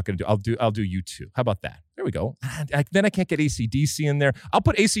 but I'm not going to do. I'll do U2. How about that? There we go. Then I can't get AC/DC in there. I'll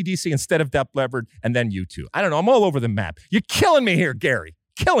put AC/DC instead of Def Leppard, and then U2. I don't know. I'm all over the map. You're killing me here, Gary.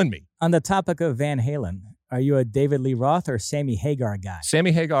 Killing me. On the topic of Van Halen, are you a David Lee Roth or Sammy Hagar guy?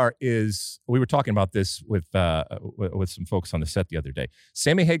 Sammy Hagar is. We were talking about this with some folks on the set the other day.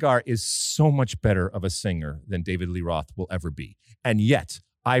 Sammy Hagar is so much better of a singer than David Lee Roth will ever be, and yet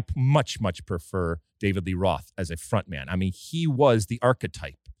I much prefer David Lee Roth as a frontman. I mean, he was the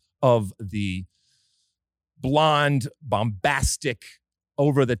archetype of the blonde, bombastic,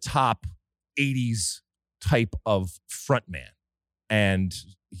 over-the-top 80s type of frontman. And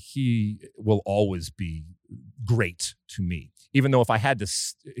he will always be great to me. Even though if I had to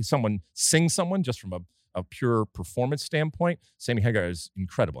sing someone just from a pure performance standpoint, Sammy Hagar is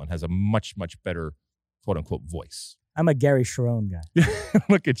incredible and has a much better quote-unquote voice. I'm a Gary Sharon guy.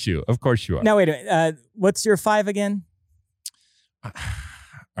 Look at you. Of course you are. Now, wait a minute. What's your 5 again? All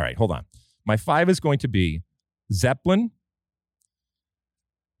right, hold on. My 5 is going to be Zeppelin,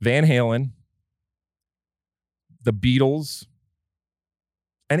 Van Halen, the Beatles,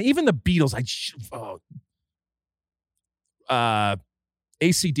 and even the Beatles,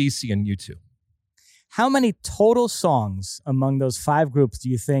 AC/DC and U2. How many total songs among those 5 groups do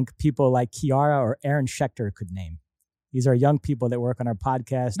you think people like Kiara or Aaron Schechter could name? These are young people that work on our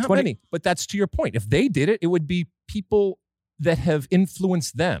podcast. Not many, but that's to your point. If they did it would be people that have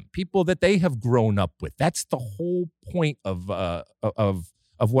influenced them, people that they have grown up with. That's the whole point of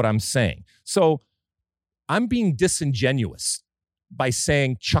what I'm saying. So I'm being disingenuous by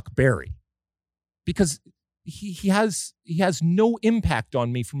saying Chuck Berry because he has no impact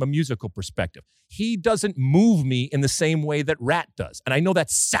on me from a musical perspective. He doesn't move me in the same way that Rat does. And I know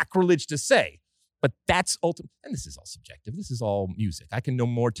that's sacrilege to say, but that's ultimate. And this is all subjective. This is all music. I can no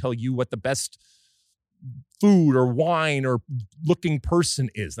more tell you what the best food or wine or looking person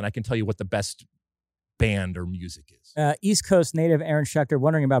is than I can tell you what the best band or music is. East Coast native Aaron Schechter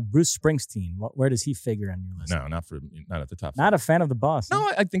wondering about Bruce Springsteen. Where does he figure on your list? No, not at the top. Not a fan of the boss.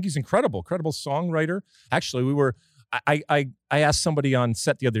 No, I think he's incredible songwriter. Actually, I asked somebody on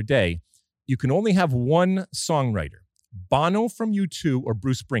set the other day, you can only have one songwriter, Bono from U2 or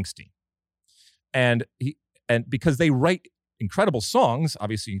Bruce Springsteen. And because they write incredible songs,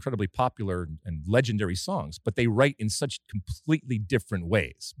 obviously incredibly popular and legendary songs, but they write in such completely different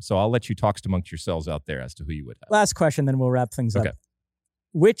ways. So I'll let you talk amongst yourselves out there as to who you would have. Last question, then we'll wrap things up.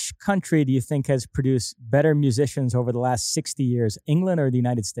 Which country do you think has produced better musicians over the last 60 years, England or the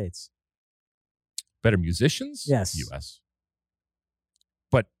United States? Better musicians? Yes. U.S.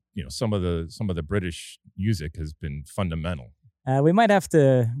 But, some of the British music has been fundamental. We might have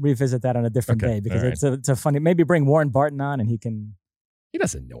to revisit that on a different day because it's a funny. Maybe bring Warren Barton on and he can He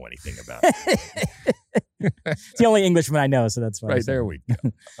doesn't know anything about it. It's the only Englishman I know, so that's why. Right, there we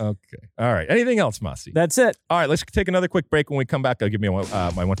go. Okay. All right. Anything else, Masi? That's it. All right, let's take another quick break. When we come back, I'll give you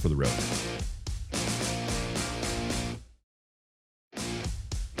my one for the road.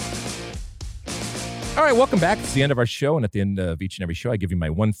 All right, welcome back. It's the end of our show, and at the end of each and every show, I give you my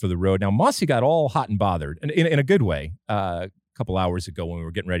one for the road. Now, Mossy got all hot and bothered, and in a good way, a couple hours ago when we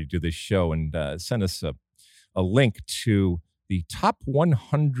were getting ready to do this show, and sent us a link to the top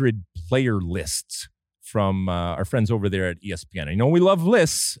 100 player lists from our friends over there at ESPN. I know we love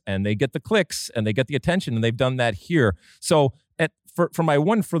lists, and they get the clicks, and they get the attention, and they've done that here. So for my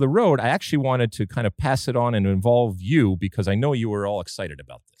one for the road, I actually wanted to kind of pass it on and involve you because I know you were all excited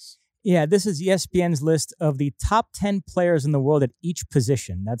about this. Yeah, this is ESPN's list of the top 10 players in the world at each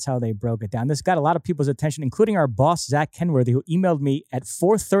position. That's how they broke it down. This got a lot of people's attention, including our boss, Zach Kenworthy, who emailed me at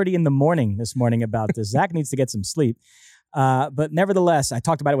 4:30 in the morning this morning about this. Zach needs to get some sleep. But nevertheless, I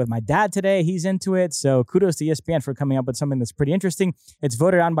talked about it with my dad today. He's into it. So kudos to ESPN for coming up with something that's pretty interesting. It's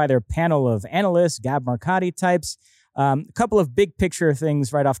voted on by their panel of analysts, Gab Marcotti types. A couple of big picture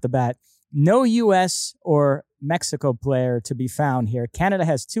things right off the bat. No U.S. or Mexico player to be found here. Canada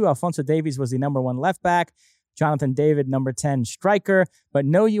has two. Alphonso Davies was the number 1 left back. Jonathan David, number 10 striker, but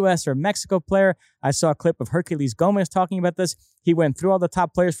no U.S. or Mexico player. I saw a clip of Herculez Gomez talking about this. He went through all the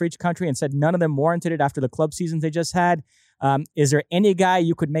top players for each country and said none of them warranted it after the club seasons they just had. Is there any guy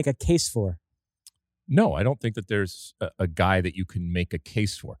you could make a case for? No, I don't think that there's a guy that you can make a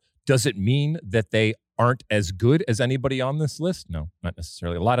case for. Does it mean that they aren't as good as anybody on this list? No, not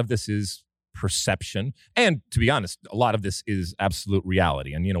necessarily. A lot of this is perception. And to be honest, a lot of this is absolute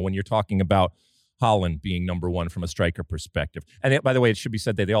reality. And, when you're talking about Holland being number 1 from a striker perspective. And by the way, it should be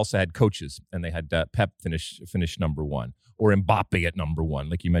said that they also had coaches, and they had Pep finish number 1, or Mbappe at number 1.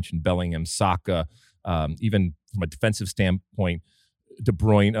 Like you mentioned, Bellingham, Saka, even from a defensive standpoint, De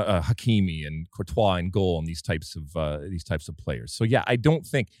Bruyne, Hakimi, and Courtois in goal, and these types of players. So yeah, I don't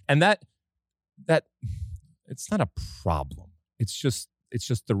think, and that it's not a problem. It's just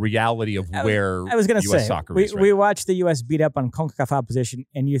the reality of where I was going to U.S. say, soccer is right we now. watched the U.S. beat up on CONCACAF opposition,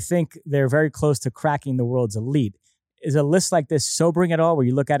 and you think they're very close to cracking the world's elite. Is a list like this sobering at all, where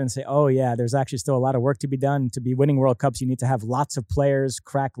you look at it and say, oh yeah, there's actually still a lot of work to be done? To be winning World Cups, you need to have lots of players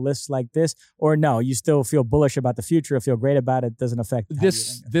crack lists like this? Or no, you still feel bullish about the future, feel great about it, doesn't affect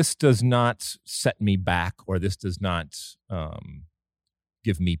this does not set me back, or this does not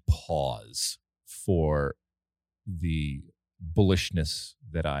give me pause for the bullishness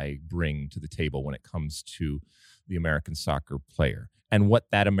that I bring to the table when it comes to the American soccer player and what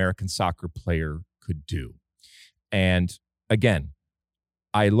that American soccer player could do. And again,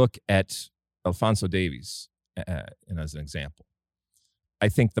 I look at Alphonso Davies and as an example. I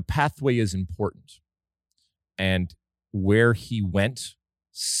think the pathway is important, and where he went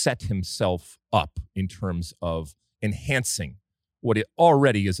set himself up in terms of enhancing what it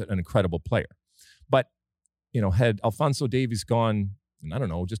already is an incredible player. But had Alphonso Davies gone, I don't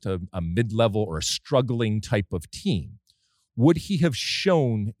know, just a mid-level or a struggling type of team, would he have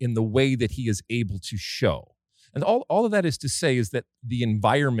shown in the way that he is able to show? And all of that is to say is that the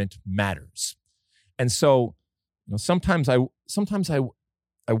environment matters. And so, sometimes I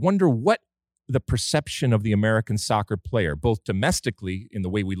wonder what the perception of the American soccer player, both domestically in the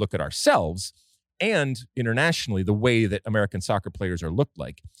way we look at ourselves and internationally, the way that American soccer players are looked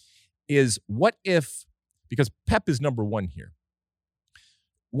like, is what if, because Pep is number 1 here,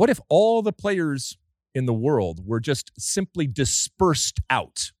 what if all the players in the world were just simply dispersed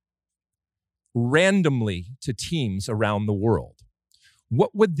out randomly to teams around the world?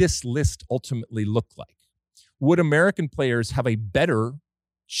 What would this list ultimately look like? Would American players have a better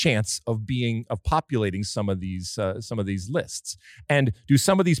chance of populating some of these lists? And do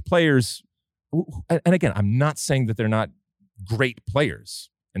some of these players, and again, I'm not saying that they're not great players.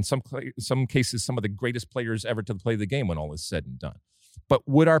 In some cases, some of the greatest players ever to play the game when all is said and done. But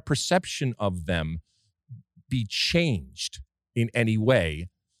would our perception of them be changed in any way?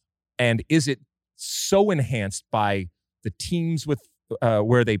 And is it so enhanced by the teams with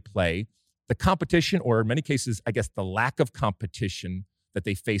where they play, the competition, or in many cases, I guess, the lack of competition that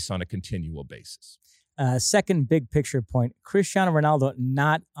they face on a continual basis? Second big picture point, Cristiano Ronaldo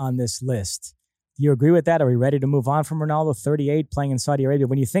not on this list. Do you agree with that? Are we ready to move on from Ronaldo, 38, playing in Saudi Arabia?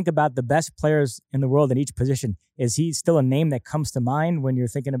 When you think about the best players in the world in each position, is he still a name that comes to mind when you're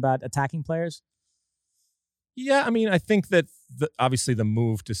thinking about attacking players? Yeah, I mean, I think that obviously the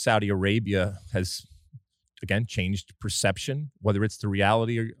move to Saudi Arabia has, again, changed perception, whether it's the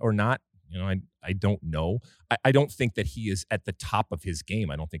reality or not. I don't know. I don't think that he is at the top of his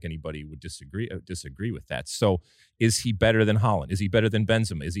game. I don't think anybody would disagree with that. So is he better than Haaland? Is he better than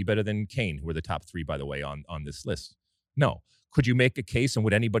Benzema? Is he better than Kane, who are the top three, by the way, on this list? No. Could you make a case, and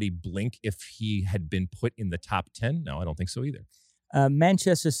would anybody blink if he had been put in the top 10? No, I don't think so either.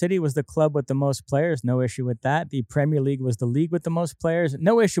 Manchester City was the club with the most players. No issue with that. The Premier League was the league with the most players.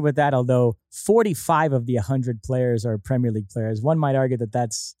 No issue with that, although 45 of the 100 players are Premier League players. One might argue that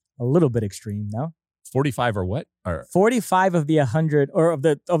that's a little bit extreme, no? 45 or what? 45 of the 100, or of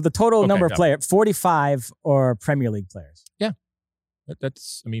the total number of players, 45 are Premier League players. Yeah.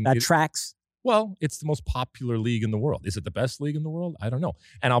 That tracks. Well, it's the most popular league in the world. Is it the best league in the world? I don't know.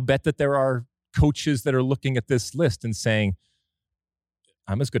 And I'll bet that there are coaches that are looking at this list and saying,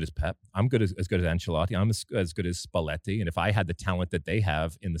 I'm as good as Pep. I'm as good as Ancelotti. I'm as good as Spalletti. And if I had the talent that they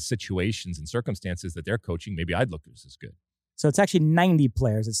have in the situations and circumstances that they're coaching, maybe I'd look as good. So it's actually 90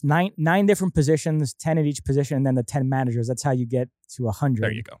 players. It's nine different positions, 10 at each position, and then the 10 managers. That's how you get to 100.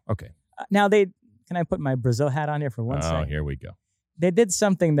 There you go. Okay. Now, can I put my Brazil hat on here for one second? Oh, here we go. They did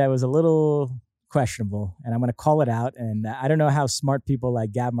something that was a little questionable, and I'm going to call it out. And I don't know how smart people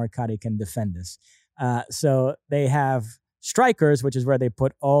like Gab Marcotti can defend this. So they have strikers, which is where they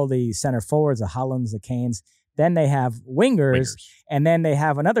put all the center forwards, the Haalands, the Kanes. Then they have wingers, and then they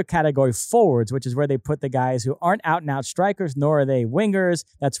have another category, forwards, which is where they put the guys who aren't out-and-out strikers, nor are they wingers.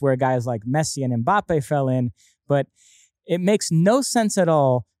 That's where guys like Messi and Mbappe fell in. But it makes no sense at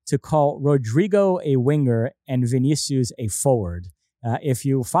all to call Rodrigo a winger and Vinicius a forward. If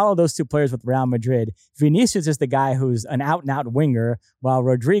you follow those two players with Real Madrid, Vinicius is the guy who's an out-and-out winger, while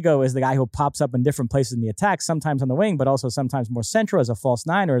Rodrigo is the guy who pops up in different places in the attack, sometimes on the wing, but also sometimes more central as a false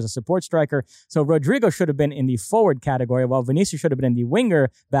nine or as a support striker. So Rodrigo should have been in the forward category, while Vinicius should have been in the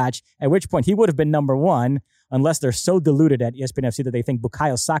winger batch, at which point he would have been number one, unless they're so deluded at ESPN FC that they think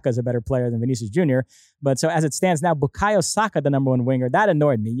Bukayo Saka is a better player than Vinicius Jr. But so as it stands now, Bukayo Saka, the number one winger, that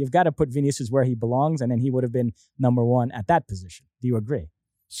annoyed me. You've got to put Vinicius where he belongs, and then he would have been number one at that position. Do you agree?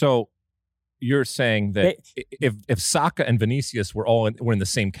 So you're saying that if Saka and Vinicius were in the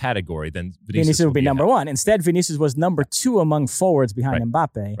same category, then Vinicius would be number one. Instead, Vinicius was number two among forwards behind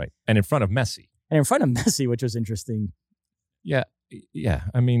Mbappe. Right. And in front of Messi. Which was interesting. Yeah.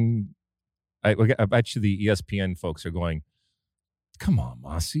 I mean, I bet you the ESPN folks are going, come on,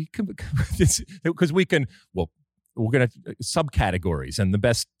 Mossy. Because we're going to subcategories and the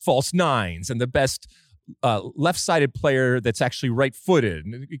best false nines and the best left-sided player that's actually right-footed.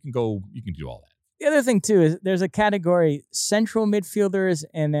 And you can do all that. The other thing, too, is there's a category central midfielders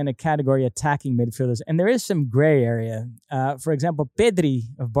and then a category attacking midfielders. And there is some gray area. For example, Pedri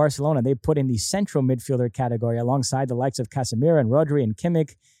of Barcelona, they put in the central midfielder category alongside the likes of Casemiro and Rodri and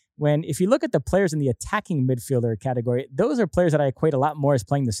Kimmich. If you look at the players in the attacking midfielder category, those are players that I equate a lot more as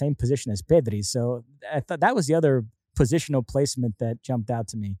playing the same position as Pedri. So I thought that was the other positional placement that jumped out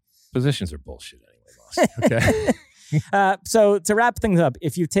to me. Positions are bullshit anyway, Moss. Okay. So to wrap things up,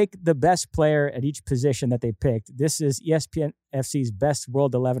 if you take the best player at each position that they picked, this is ESPN FC's best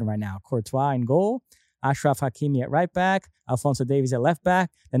World 11 right now. Courtois in goal, Achraf Hakimi at right back, Alphonso Davies at left back,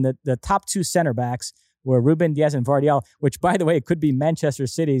 and the top two center backs were Ruben Diaz and Vardiel, which, by the way, could be Manchester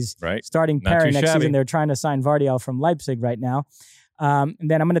City's starting pairing next season. They're trying to sign Vardiel from Leipzig right now. And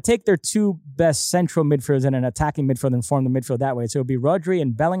then I'm going to take their two best central midfielders and an attacking midfield and form the midfield that way. So it'll be Rodri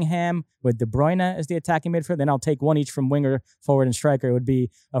and Bellingham with De Bruyne as the attacking midfield. Then I'll take one each from winger, forward, and striker. It would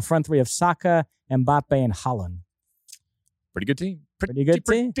be a front three of Saka, Mbappe, and Haaland. Pretty good team. Pretty good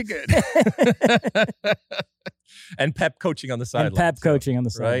team. Pretty good. And Pep coaching on the sideline. Right?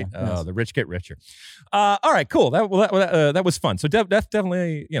 Yes. The rich get richer. All right, cool. That was fun. So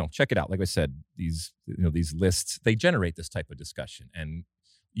definitely, check it out. Like I said, these lists, they generate this type of discussion. And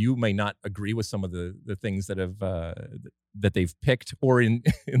you may not agree with some of the things that they've picked or in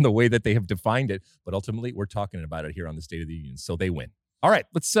the way that they have defined it, but ultimately we're talking about it here on the State of the Union. So they win. All right,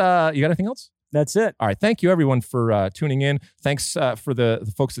 let's. You got anything else? That's it. All right. Thank you, everyone, for tuning in. Thanks for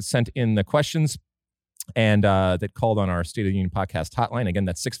the folks that sent in the questions and that called on our State of the Union podcast hotline. Again,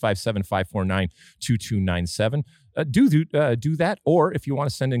 that's 657-549-2297. Do that. Or if you want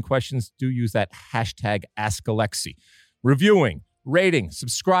to send in questions, do use that hashtag AskAlexi. Reviewing, rating,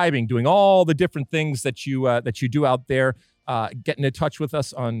 subscribing, doing all the different things that you do out there. Getting in touch with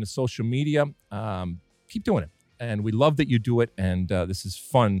us on social media. Keep doing it. And we love that you do it, and this is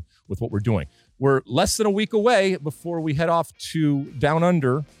fun with what we're doing. We're less than a week away before we head off to Down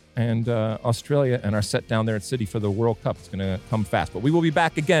Under and Australia and our set down there at City for the World Cup. It's going to come fast. But we will be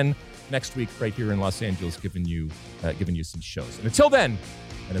back again next week right here in Los Angeles giving you some shows. And until then,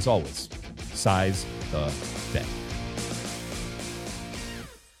 and as always, size the day.